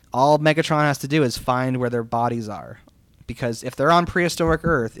Autobots. All Megatron has to do is find where their bodies are. Because if they're on prehistoric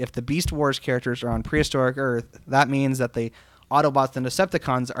Earth, if the Beast Wars characters are on prehistoric Earth, that means that the Autobots and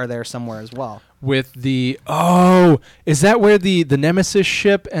Decepticons are there somewhere as well. With the... is that where the Nemesis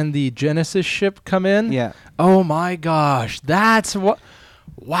ship and the Genesis ship come in? Yeah. Oh my gosh. That's what...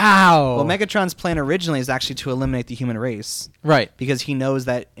 Wow. Well, Megatron's plan originally is actually to eliminate the human race. Right. Because he knows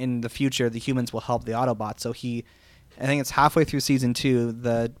that in the future the humans will help the Autobots. So I think it's halfway through season 2,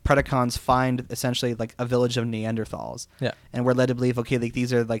 the Predacons find essentially like a village of Neanderthals. Yeah. And we're led to believe, okay, like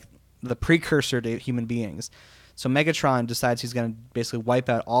these are like the precursor to human beings. So Megatron decides he's going to basically wipe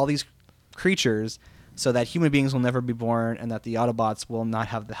out all these creatures so that human beings will never be born and that the Autobots will not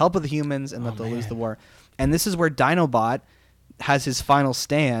have the help of the humans and that they'll lose the war. And this is where Dinobot has his final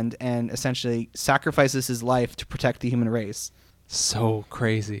stand and essentially sacrifices his life to protect the human race. So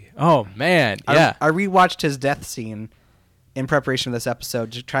crazy. Oh, man. Yeah. I rewatched his death scene in preparation for this episode,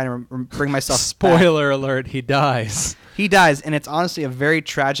 just trying to bring myself Spoiler alert, he dies. He dies, and it's honestly a very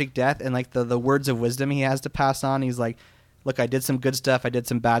tragic death, and like the words of wisdom he has to pass on. He's like, look, I did some good stuff, I did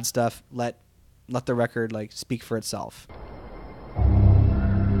some bad stuff. Let the record like speak for itself.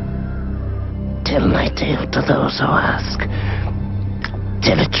 Tell my tale to those who ask.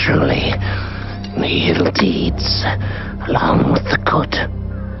 Tell it truly, the evil deeds, along with the good,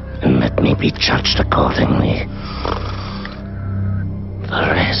 and let me be judged accordingly. The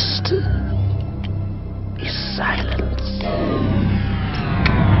rest is silence.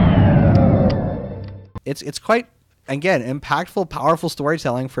 It's quite, again, impactful, powerful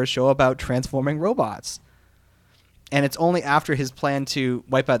storytelling for a show about transforming robots. And it's only after his plan to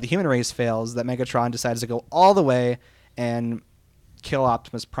wipe out the human race fails that Megatron decides to go all the way and kill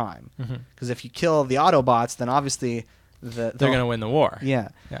Optimus Prime. Because if you kill the Autobots, then obviously they're going to win the war. Yeah.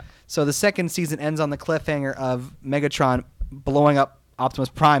 Yeah. So the second season ends on the cliffhanger of Megatron blowing up Optimus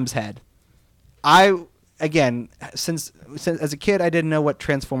Prime's head. Since as a kid, I didn't know what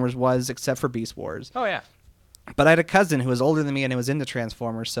Transformers was except for Beast Wars. Oh, yeah. But I had a cousin who was older than me and it was into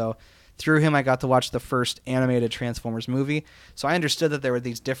Transformers, so through him I got to watch the first animated Transformers movie. So I understood that there were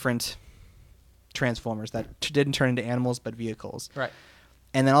these different Transformers that didn't turn into animals but vehicles. Right.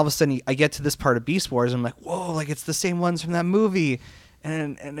 And then all of a sudden I get to this part of Beast Wars and I'm like, whoa, like it's the same ones from that movie.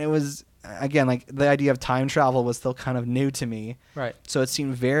 And it was, again, like the idea of time travel was still kind of new to me. Right. So it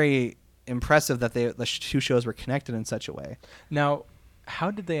seemed very impressive that the two shows were connected in such a way. Now,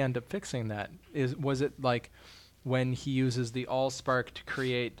 how did they end up fixing that? Was it like when he uses the Allspark to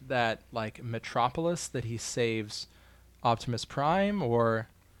create that like metropolis that he saves Optimus Prime, or?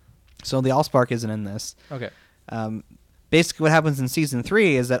 So the Allspark isn't in this. Okay. Basically what happens in season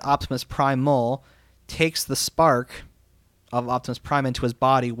 3 is that Optimus Primal takes the spark of Optimus Prime into his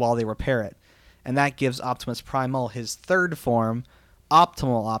body while they repair it. And that gives Optimus Primal his third form,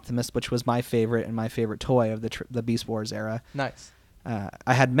 Optimal Optimus, which was my favorite and my favorite toy of the Beast Wars era. Nice.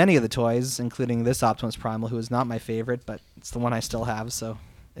 I had many of the toys, including this Optimus Primal, who is not my favorite, but it's the one I still have, so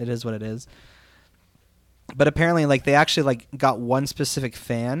it is what it is. But apparently, like, they actually like got one specific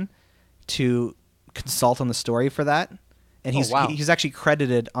fan to consult on the story for that, and he's actually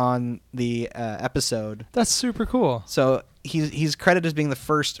credited on the episode. That's super cool. So he's credited as being the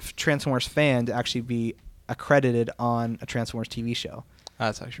first Transformers fan to actually be accredited on a Transformers TV show.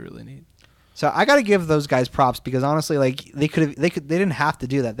 That's actually really neat. So I got to give those guys props because honestly, like they didn't have to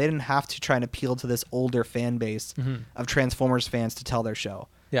do that. They didn't have to try and appeal to this older fan base of Transformers fans to tell their show.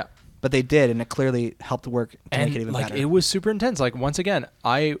 Yeah. But they did, and it clearly helped work to make it even better. It was super intense. Like, once again,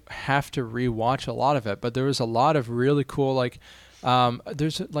 I have to rewatch a lot of it, but there was a lot of really cool, like,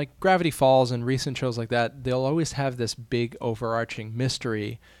 there's like Gravity Falls and recent shows like that. They'll always have this big overarching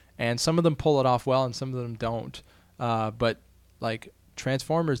mystery, and some of them pull it off well, and some of them don't. But like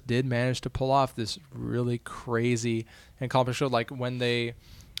Transformers did manage to pull off this really crazy and accomplished show. Like when they,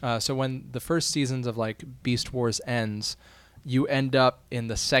 so when the first seasons of like Beast Wars ends, you end up in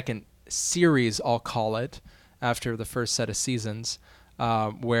the second series, I'll call it, after the first set of seasons,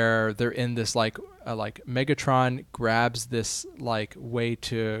 where they're in this like Megatron grabs this like way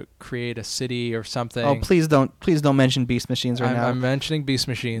to create a city or something. Oh, please don't mention Beast Machines right now. I'm mentioning Beast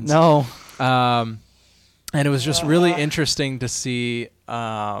Machines. No. And it was just really interesting to see,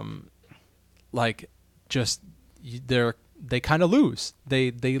 like, just they kind of lose.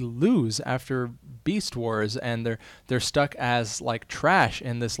 They lose after Beast Wars, and they're stuck as like trash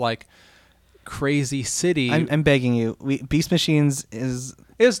in this like crazy city. I'm begging you. Beast Machines is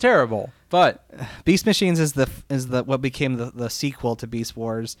terrible, but Beast Machines is the what became the sequel to Beast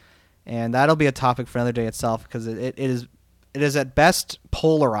Wars, and that'll be a topic for another day itself because it is at best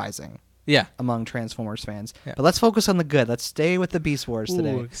polarizing. Yeah, among Transformers fans. Yeah. But let's focus on the good. Let's stay with the Beast Wars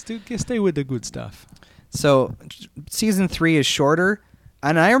today. Stay with the good stuff. So, season 3 is shorter,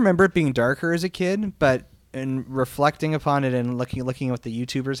 and I remember it being darker as a kid, but in reflecting upon it and looking at what the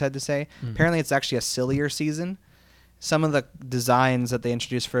YouTubers had to say, apparently it's actually a sillier season. Some of the designs that they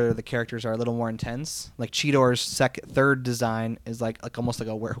introduced for the characters are a little more intense. Like Cheetor's third design is like almost like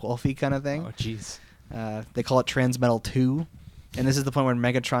a werewolfy kind of thing. Oh, jeez. They call it Transmetal 2. And this is the point where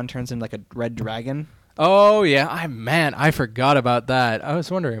Megatron turns into like a red dragon. Oh, yeah. I forgot about that. I was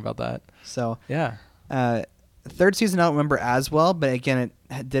wondering about that. So, yeah. Third season I don't remember as well, but again,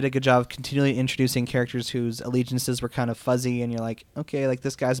 it did a good job of continually introducing characters whose allegiances were kind of fuzzy, and you're like, okay, like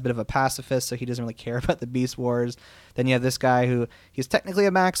this guy's a bit of a pacifist, so he doesn't really care about the Beast Wars. Then you have this guy who, he's technically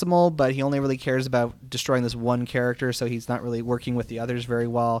a Maximal, but he only really cares about destroying this one character, so he's not really working with the others very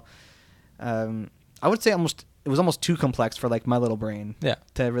well. I would say it was almost too complex for like my little brain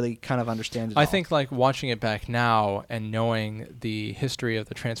to really kind of understand it all. I think like watching it back now and knowing the history of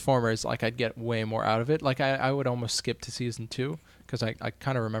the Transformers, like I'd get way more out of it. Like I would almost skip to season 2 because I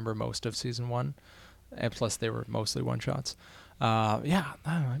kind of remember most of season 1, and plus they were mostly one-shots. I'd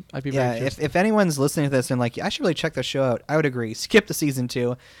be very interested. If anyone's listening to this and like, I should really check the show out, I would agree. Skip to season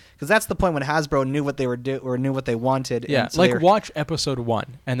 2 because that's the point when Hasbro knew what they were or knew what they wanted. Yeah, and so like watch episode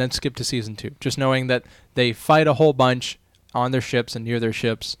 1 and then skip to season 2, just knowing that they fight a whole bunch on their ships and near their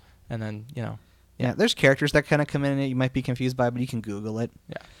ships, and then Yeah, there's characters that kind of come in and you might be confused by, but you can Google it.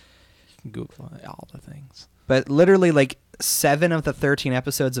 Yeah, you can Google all the things. But literally, like 7 of the 13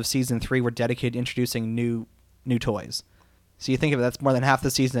 episodes of season 3 were dedicated to introducing new toys. So you think of it, that's more than half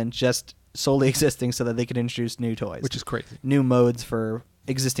the season just solely existing so that they could introduce new toys. Which is crazy. New modes for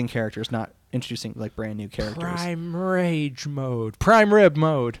existing characters, not introducing like brand new characters. Prime Rage mode. Prime Rib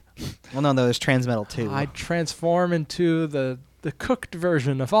mode. Well, no, there's Transmetal 2. I transform into the cooked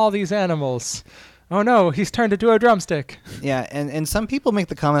version of all these animals. Oh no, he's turned into a drumstick. Yeah, and some people make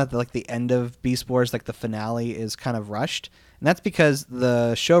the comment that like the end of Beast Wars, like the finale, is kind of rushed. And that's because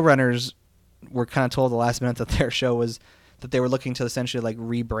the showrunners were kind of told the last minute that their show was that they were looking to essentially like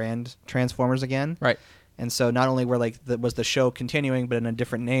rebrand Transformers again. Right. And so not only were was the show continuing, but in a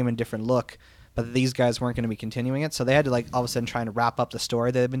different name and different look, but these guys weren't going to be continuing it. So they had to like all of a sudden try and wrap up the story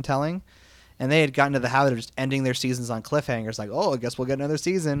they had been telling. And they had gotten to the habit of just ending their seasons on cliffhangers, like, oh, I guess we'll get another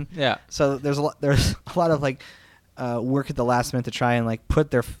season. Yeah. So there's a lot of like work at the last minute to try and like put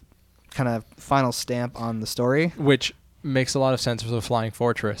their kind of final stamp on the story. Which makes a lot of sense for the Flying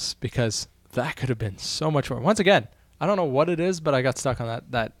Fortress, because that could have been so much more. Once again, I don't know what it is, but I got stuck on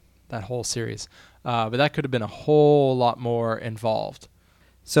that whole series. But that could have been a whole lot more involved.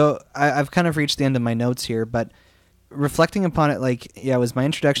 So I've kind of reached the end of my notes here, but reflecting upon it, like, yeah, it was my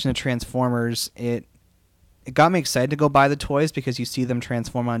introduction to Transformers. It it got me excited to go buy the toys because you see them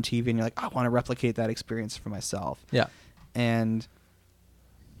transform on TV and you're like, I want to replicate that experience for myself. Yeah. And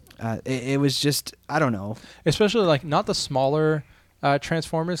it was just, I don't know. Especially like not the smaller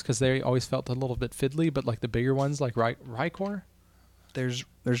Transformers because they always felt a little bit fiddly, but like the bigger ones like Rykor. There's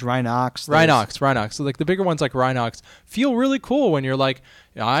Rhinox. Rhinox. So like the bigger ones like Rhinox feel really cool when you're like,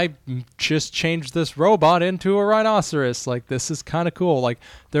 I just changed this robot into a rhinoceros. Like this is kind of cool. Like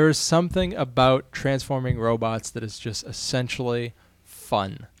there is something about transforming robots that is just essentially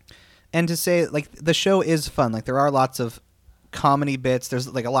fun. And to say like the show is fun. Like there are lots of comedy bits. There's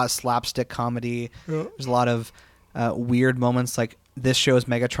like a lot of slapstick comedy. Yeah. There's a lot of weird moments. Like this show's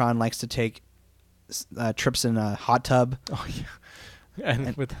Megatron likes to take trips in a hot tub. Oh yeah.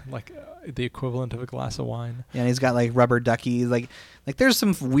 And with like the equivalent of a glass of wine. Yeah, and he's got like rubber duckies. Like there's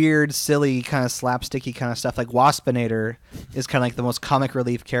some weird, silly, kind of slapsticky kind of stuff. Like Waspinator is kind of like the most comic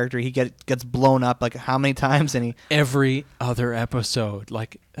relief character. He gets blown up like how many times? And every other episode,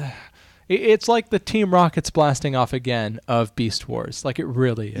 like it's like the Team Rocket's blasting off again of Beast Wars. Like it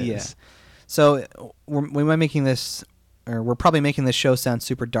really is. Yeah. So we're making this, or we're probably making this show sound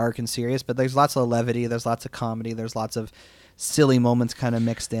super dark and serious. But there's lots of levity. There's lots of comedy. There's lots of silly moments kind of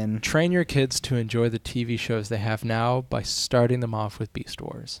mixed in. Train your kids to enjoy the TV shows they have now by starting them off with Beast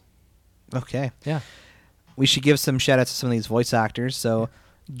Wars. Okay. Yeah. We should give some shout outs to some of these voice actors. So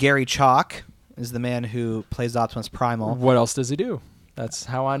Gary Chalk is the man who plays Optimus Primal. What else does he do? That's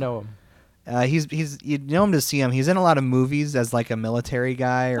how I know him. He's you know him to see him. He's in a lot of movies as like a military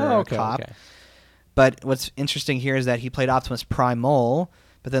guy or a cop. Okay. But what's interesting here is that he played Optimus Primal.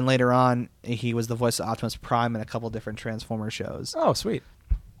 But then later on, he was the voice of Optimus Prime in a couple different Transformer shows. Oh, sweet.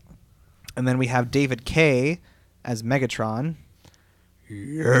 And then we have David Kaye as Megatron.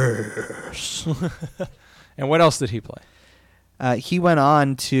 Yes. And what else did he play? He went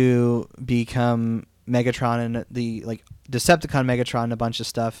on to become Megatron and the like Decepticon Megatron and a bunch of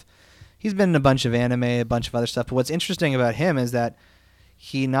stuff. He's been in a bunch of anime, a bunch of other stuff. But what's interesting about him is that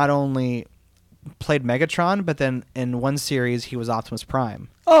he not only played Megatron, but then in one series he was Optimus Prime.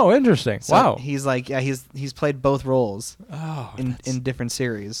 Oh, interesting. So wow. He's like, yeah, he's played both roles in different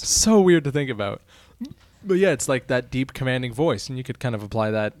series. So weird to think about. But yeah, it's like that deep commanding voice, and you could kind of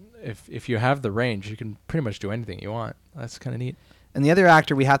apply that if you have the range, you can pretty much do anything you want. That's kind of neat. And the other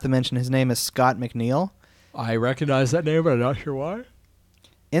actor we have to mention, his name is Scott McNeil. I recognize that name, but I'm not sure why.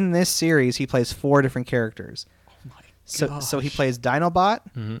 In this series, he plays 4 different characters. So he plays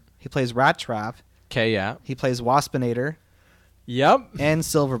Dinobot, he plays Rat Trap, okay, yeah. He plays Waspinator, yep, and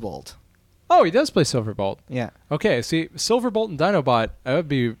Silverbolt. Oh, he does play Silverbolt. Yeah. Okay, see, Silverbolt and Dinobot, it would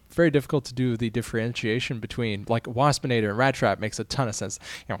be very difficult to do the differentiation between, like, Waspinator and Rat Trap makes a ton of sense.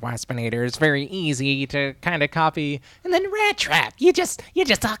 You know, Waspinator is very easy to kind of copy, and then Rat Trap, you just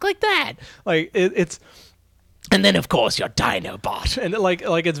talk like that. Like, it's... And then, of course, your Dinobot. And, like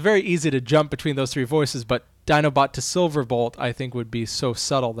it's very easy to jump between those 3 voices, but Dinobot to Silverbolt, I think, would be so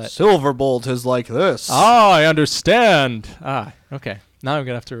subtle that... Silverbolt is like this. Oh, I understand. Okay. Now I'm going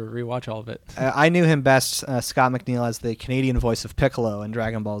to have to rewatch all of it. I knew him best, Scott McNeil, as the Canadian voice of Piccolo in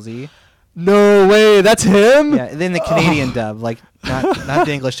Dragon Ball Z. No way, that's him? Yeah, then the Canadian dub, like not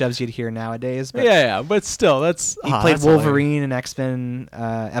the English dubs you'd hear nowadays. But yeah, but still, that's... He played that's Wolverine in X-Men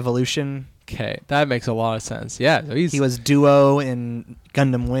Evolution. Okay, that makes a lot of sense. Yeah, so he was Duo in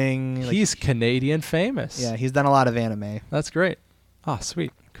Gundam Wing. He's Canadian famous. Yeah, he's done a lot of anime. That's great. Oh,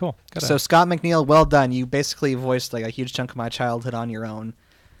 sweet. Cool. So Scott McNeil, well done. You basically voiced like a huge chunk of my childhood on your own.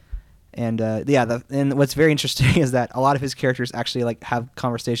 And and what's very interesting is that a lot of his characters actually like have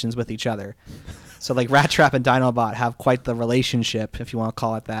conversations with each other. So like Rat Trap and Dinobot have quite the relationship, if you want to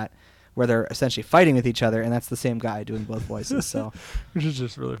call it that, where they're essentially fighting with each other, and that's the same guy doing both voices. So, which is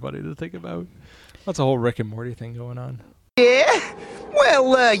just really funny to think about. That's a whole Rick and Morty thing going on. Yeah?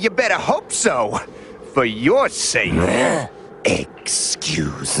 Well, you better hope so. For your sake.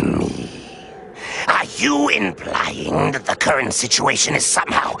 Excuse me. Are you implying that the current situation is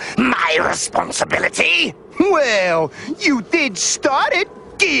somehow my responsibility? Well, you did start it,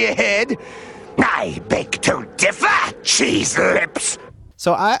 gearhead. I beg to differ, cheese lips.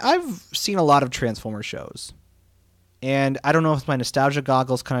 So I've seen a lot of Transformer shows, and I don't know if my nostalgia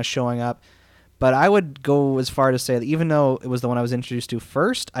goggles kind of showing up, but I would go as far to say that even though it was the one I was introduced to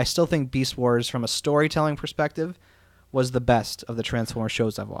first, I still think Beast Wars, from a storytelling perspective, was the best of the Transformer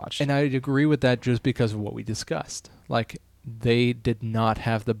shows I've watched. And I'd agree with that just because of what we discussed. Like, they did not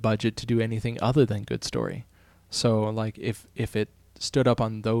have the budget to do anything other than good story. So, like, if it stood up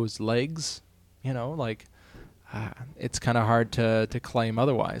on those legs, you know, like... it's kind of hard to claim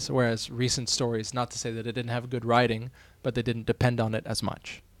otherwise. Whereas recent stories, not to say that it didn't have good writing, but they didn't depend on it as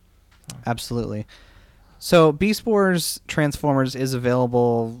much. Absolutely. So Beast Wars Transformers is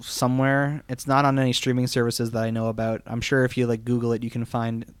available somewhere. It's not on any streaming services that I know about. I'm sure if you like Google it, you can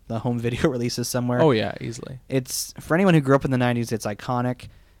find the home video releases somewhere. Oh yeah, easily. It's for anyone who grew up in the 90s, it's iconic.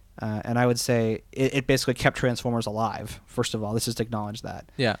 And I would say it basically kept Transformers alive. First of all, let's just acknowledge that.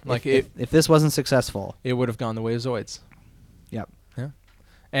 Yeah, like if this wasn't successful, it would have gone the way of Zoids. Yep. Yeah.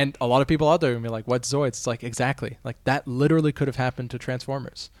 And a lot of people out there would be like, "What's Zoids?" It's like, exactly. Like that literally could have happened to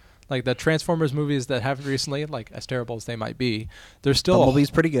Transformers. Like the Transformers movies that happened recently, like as terrible as they might be, they're still Bumblebee's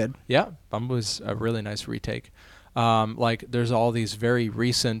pretty good. Yeah, Bumblebee's a really nice retake. Like there's all these very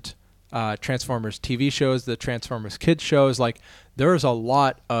recent Transformers TV shows, the Transformers kids shows. Like there's a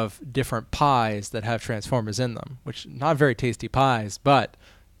lot of different pies that have Transformers in them, which not very tasty pies, but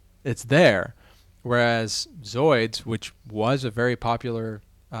it's there. Whereas Zoids, which was a very popular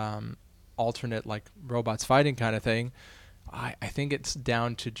alternate like robots fighting kind of thing, I think it's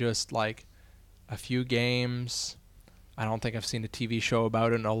down to just like a few games. I don't think I've seen a TV show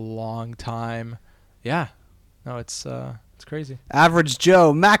about it in a long time. Yeah. No, it's crazy. Average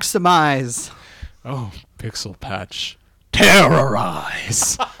Joe, maximize. Oh, Pixel Patch.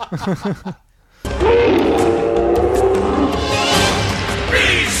 Terrorize.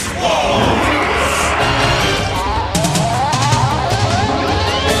 Beast Wars!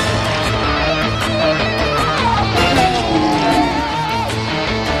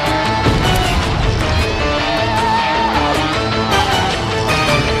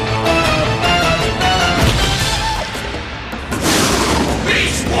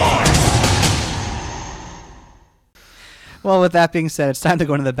 Well, with that being said, it's time to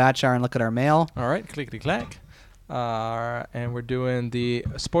go into the batch hour and look at our mail. All right, clickety-clack. And we're doing the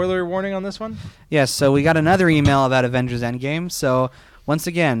spoiler warning on this one? Yes, so we got another email about Avengers Endgame. So, once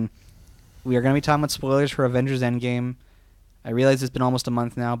again, we are going to be talking about spoilers for Avengers Endgame. I realize it's been almost a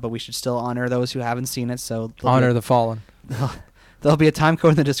month now, but we should still honor those who haven't seen it. So honor the fallen. There'll be a time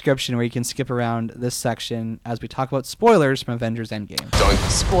code in the description where you can skip around this section as we talk about spoilers from Avengers Endgame. Don't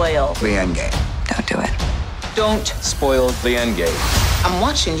spoil The Endgame. Don't do it. Don't Spoil the Endgame. I'm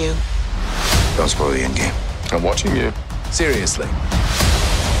watching you. Don't spoil the Endgame. I'm watching you. Seriously.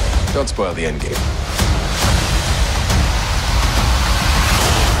 Don't spoil the Endgame.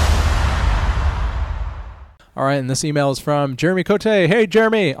 All right, and this email is from Jeremy Cote. Hey,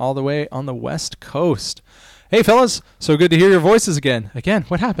 Jeremy, all the way on the West Coast. Hey, fellas, so good to hear your voices again. Again,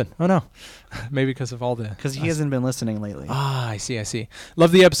 what happened? Oh, no. Maybe because of all the... Because he hasn't been listening lately. Ah, I see.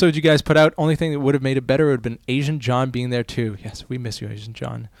 Love the episode you guys put out. Only thing that would have made it better would have been Asian John being there, too. Yes, we miss you, Asian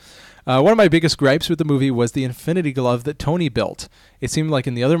John. One of my biggest gripes with the movie was the Infinity Glove that Tony built. It seemed like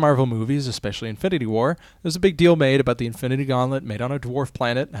in the other Marvel movies, especially Infinity War, there's a big deal made about the Infinity Gauntlet made on a dwarf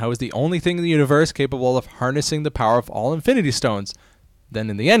planet, how it's the only thing in the universe capable of harnessing the power of all Infinity Stones. Then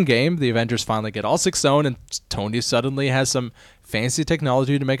in the Endgame, the Avengers finally get all 6 stone, and Tony suddenly has some fancy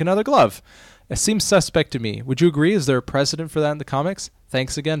technology to make another glove. It seems suspect to me. Would you agree? Is there a precedent for that in the comics?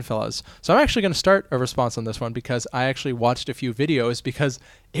 Thanks again, fellas. So I'm actually going to start a response on this one because I actually watched a few videos because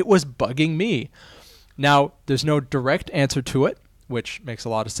it was bugging me. Now, there's no direct answer to it, which makes a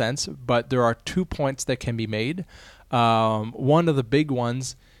lot of sense, but there are 2 points that can be made. One of the big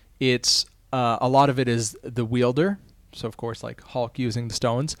ones, it's a lot of it is the wielder. So, of course, like Hulk using the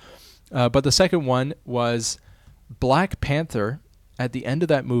stones. But the second one was Black Panther. At the end of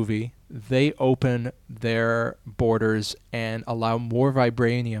that movie, they open their borders and allow more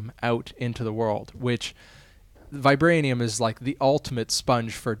vibranium out into the world, which vibranium is like the ultimate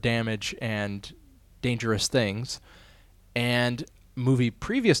sponge for damage and dangerous things. And movie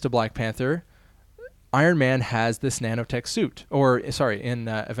previous to Black Panther, Iron Man has this nanotech suit, in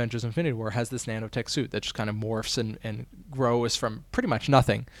Avengers Infinity War has this nanotech suit that just kind of morphs and grows from pretty much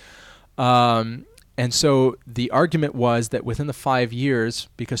nothing. And so the argument was that within the 5 years,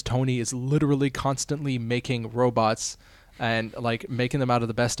 because Tony is literally constantly making robots and like making them out of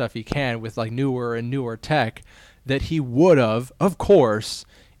the best stuff he can with like newer and newer tech, that he would have, of course,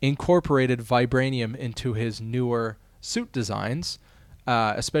 incorporated vibranium into his newer suit designs.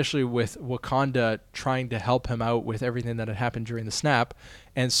 Especially with Wakanda trying to help him out with everything that had happened during the snap.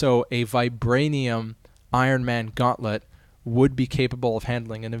 And so a vibranium Iron Man gauntlet would be capable of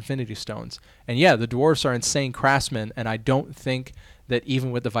handling an Infinity Stones. And yeah, the dwarves are insane craftsmen, and I don't think that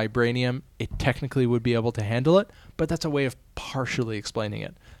even with the vibranium, it technically would be able to handle it, but that's a way of partially explaining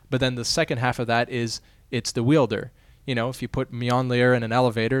it. But then the second half of that is it's the wielder. You know, if you put Mjolnir in an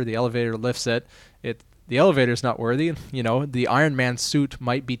elevator, the elevator lifts it, the elevator's not worthy. You know, the Iron Man suit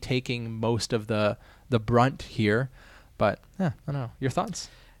might be taking most of the brunt here. But, I don't know. Your thoughts?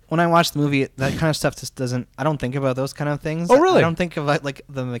 when I watch the movie, that kind of stuff just doesn't. I don't think about those kind of things. Oh, really? I don't think about like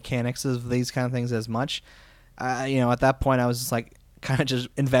the mechanics of these kind of things as much. At that point, I was just like kind of just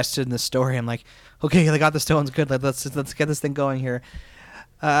invested in the story. I'm like, okay, they got the stones, good. Let's get this thing going here.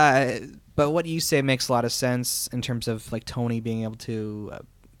 But what you say makes a lot of sense in terms of like Tony being able to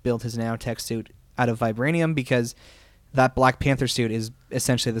build his nanotech suit out of vibranium, because that Black Panther suit is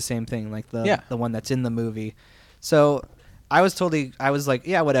essentially the same thing, like the one that's in the movie. So I was like,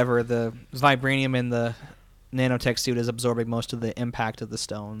 yeah, whatever. The vibranium in the nanotech suit is absorbing most of the impact of the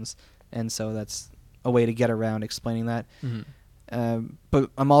stones, and so that's a way to get around explaining that. Mm-hmm. But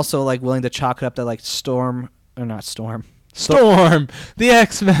I'm also like willing to chalk it up to like Storm, the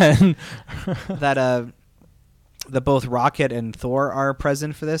X-Men. that both Rocket and Thor are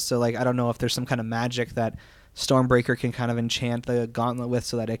present for this. So like I don't know if there's some kind of magic that Stormbreaker can kind of enchant the gauntlet with,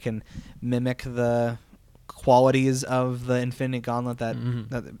 so that it can mimic the qualities of the Infinity Gauntlet that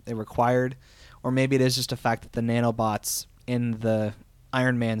it required, or maybe it is just a fact that the nanobots in the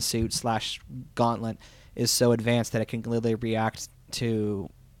Iron Man suit / gauntlet is so advanced that it can literally react to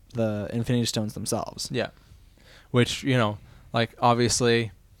the Infinity Stones themselves. Yeah, which like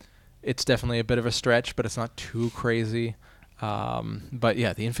obviously it's definitely a bit of a stretch, but it's not too crazy. But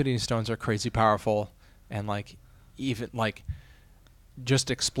yeah, the Infinity Stones are crazy powerful, and like even like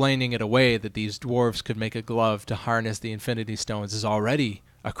just explaining it away that these dwarves could make a glove to harness the Infinity Stones is already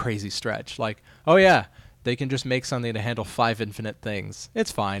a crazy stretch. Like, oh yeah, they can just make something to handle 5 infinite things.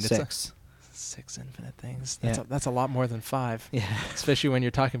 It's fine. 6. 6 infinite things. That's a lot more than 5. Yeah, especially when you're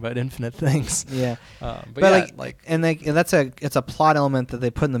talking about infinite things. Yeah, but yeah, like it's a plot element that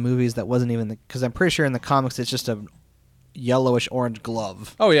they put in the movies that wasn't even because I'm pretty sure in the comics it's just a yellowish orange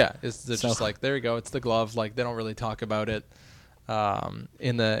glove. Oh yeah, it's just like, there you go, it's the glove. Like they don't really talk about it.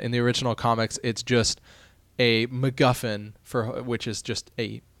 In the original comics, it's just a MacGuffin which is just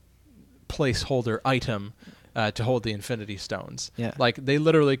a placeholder item to hold the Infinity Stones. Yeah. Like they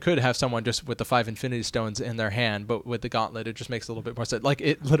literally could have someone just with the 5 Infinity Stones in their hand, but with the gauntlet, it just makes a little bit more sense. Like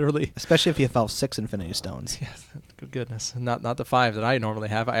it literally, especially if you have 6 Infinity Stones. Yes, good goodness, not the 5 that I normally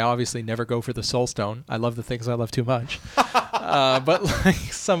have. I obviously never go for the Soul Stone. I love the things I love too much. But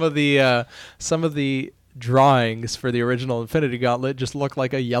like some of the drawings for the original Infinity Gauntlet just look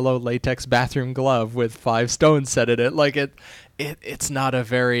like a yellow latex bathroom glove with 5 stones set in it. Like it's not a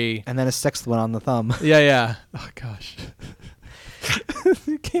very... And then a 6th one on the thumb. Yeah. Oh gosh.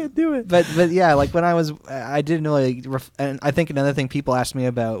 You can't do it. But yeah, like when I didn't really, and I think another thing people asked me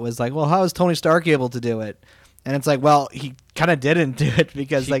about was like, well, how is Tony Stark able to do it? And it's like, well, he kind of didn't do it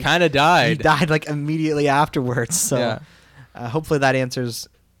because he kind of died. He died like immediately afterwards. So yeah. Hopefully that answers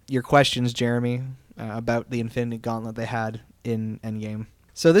your questions, Jeremy, about the Infinity Gauntlet they had in Endgame.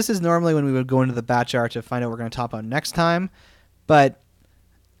 So this is normally when we would go into the batch art to find out what we're going to talk about next time, but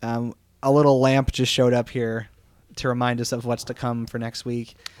a little lamp just showed up here to remind us of what's to come for next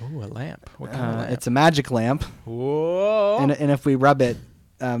week. Oh, a lamp. What kind of lamp? It's a magic lamp. Whoa. And if we rub it,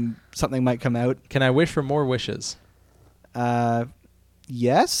 something might come out. Can I wish for more wishes?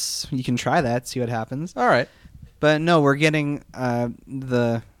 Yes, you can try that, see what happens. All right. But no, we're getting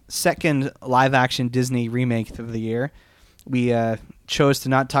the second live-action Disney remake of the year. We chose to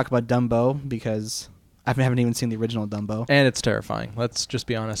not talk about Dumbo because I haven't even seen the original Dumbo. And it's terrifying. Let's just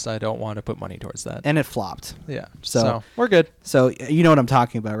be honest. I don't want to put money towards that. And it flopped. Yeah. So we're good. So you know what I'm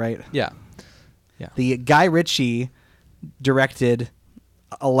talking about, right? Yeah. The Guy Ritchie directed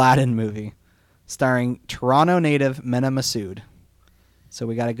Aladdin movie starring Toronto native Mena Massoud. So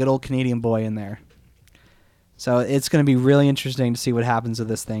we got a good old Canadian boy in there. So it's going to be really interesting to see what happens with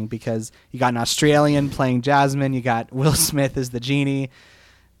this thing because you got an Australian playing Jasmine. You got Will Smith as the genie.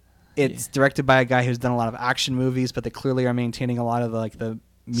 It's directed by a guy who's done a lot of action movies, but they clearly are maintaining a lot of the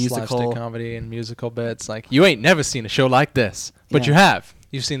musical slapstick comedy and musical bits. Like you ain't never seen a show like this, but you have.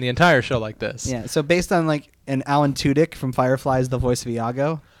 You've seen the entire show like this. Yeah. So based on an Alan Tudyk from Firefly is the voice of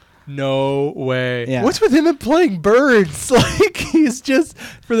Iago. No way. Yeah. What's with him and playing birds? Like he's just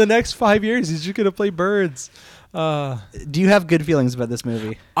for the next 5 years he's just gonna play birds. Do you have good feelings about this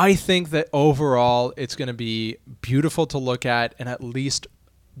movie? I think that overall it's gonna be beautiful to look at and at least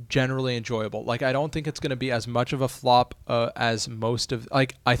generally enjoyable. Like I don't think it's gonna be as much of a flop as most of.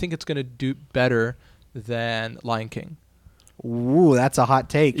 Like I think it's gonna do better than Lion King. Ooh, that's a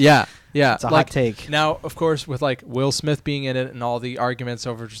hot take. Yeah. It's a hot take. Now, of course, with Will Smith being in it and all the arguments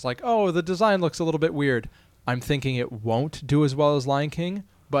over just the design looks a little bit weird, I'm thinking it won't do as well as Lion King.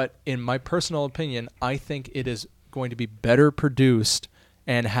 But in my personal opinion, I think it is going to be better produced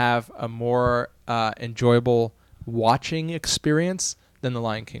and have a more enjoyable watching experience than the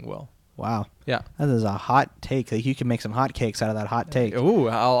Lion King will. Wow. Yeah. That is a hot take. Like, you can make some hot cakes out of that hot take. Ooh,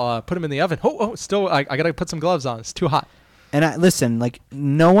 I'll put them in the oven. Still, I got to put some gloves on. It's too hot. And listen, like,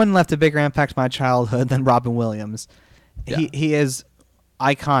 no one left a bigger impact on my childhood than Robin Williams. Yeah. He is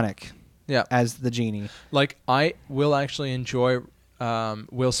iconic. Yeah. As the genie. Like, I will actually enjoy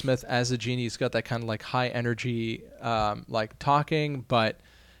Will Smith as a genie. He's got that kind of like high energy, like talking. But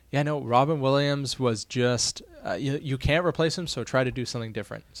yeah, no, Robin Williams was just you can't replace him. So try to do something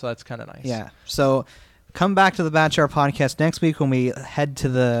different. So that's kind of nice. Yeah. So come back to the Bachelor podcast next week when we head to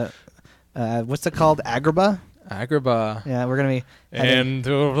the what's it called? Agrabah. Yeah, we're gonna be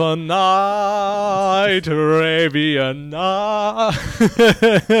into the night, Arabian night.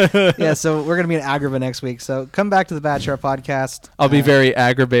 Yeah, so we're gonna be in Agrabah next week. So come back to the Bachelor podcast. I'll be very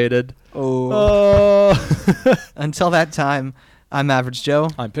aggravated. Oh. Until that time, I'm Average Joe.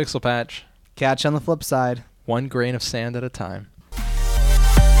 I'm Pixel Patch. Catch you on the flip side. One grain of sand at a time.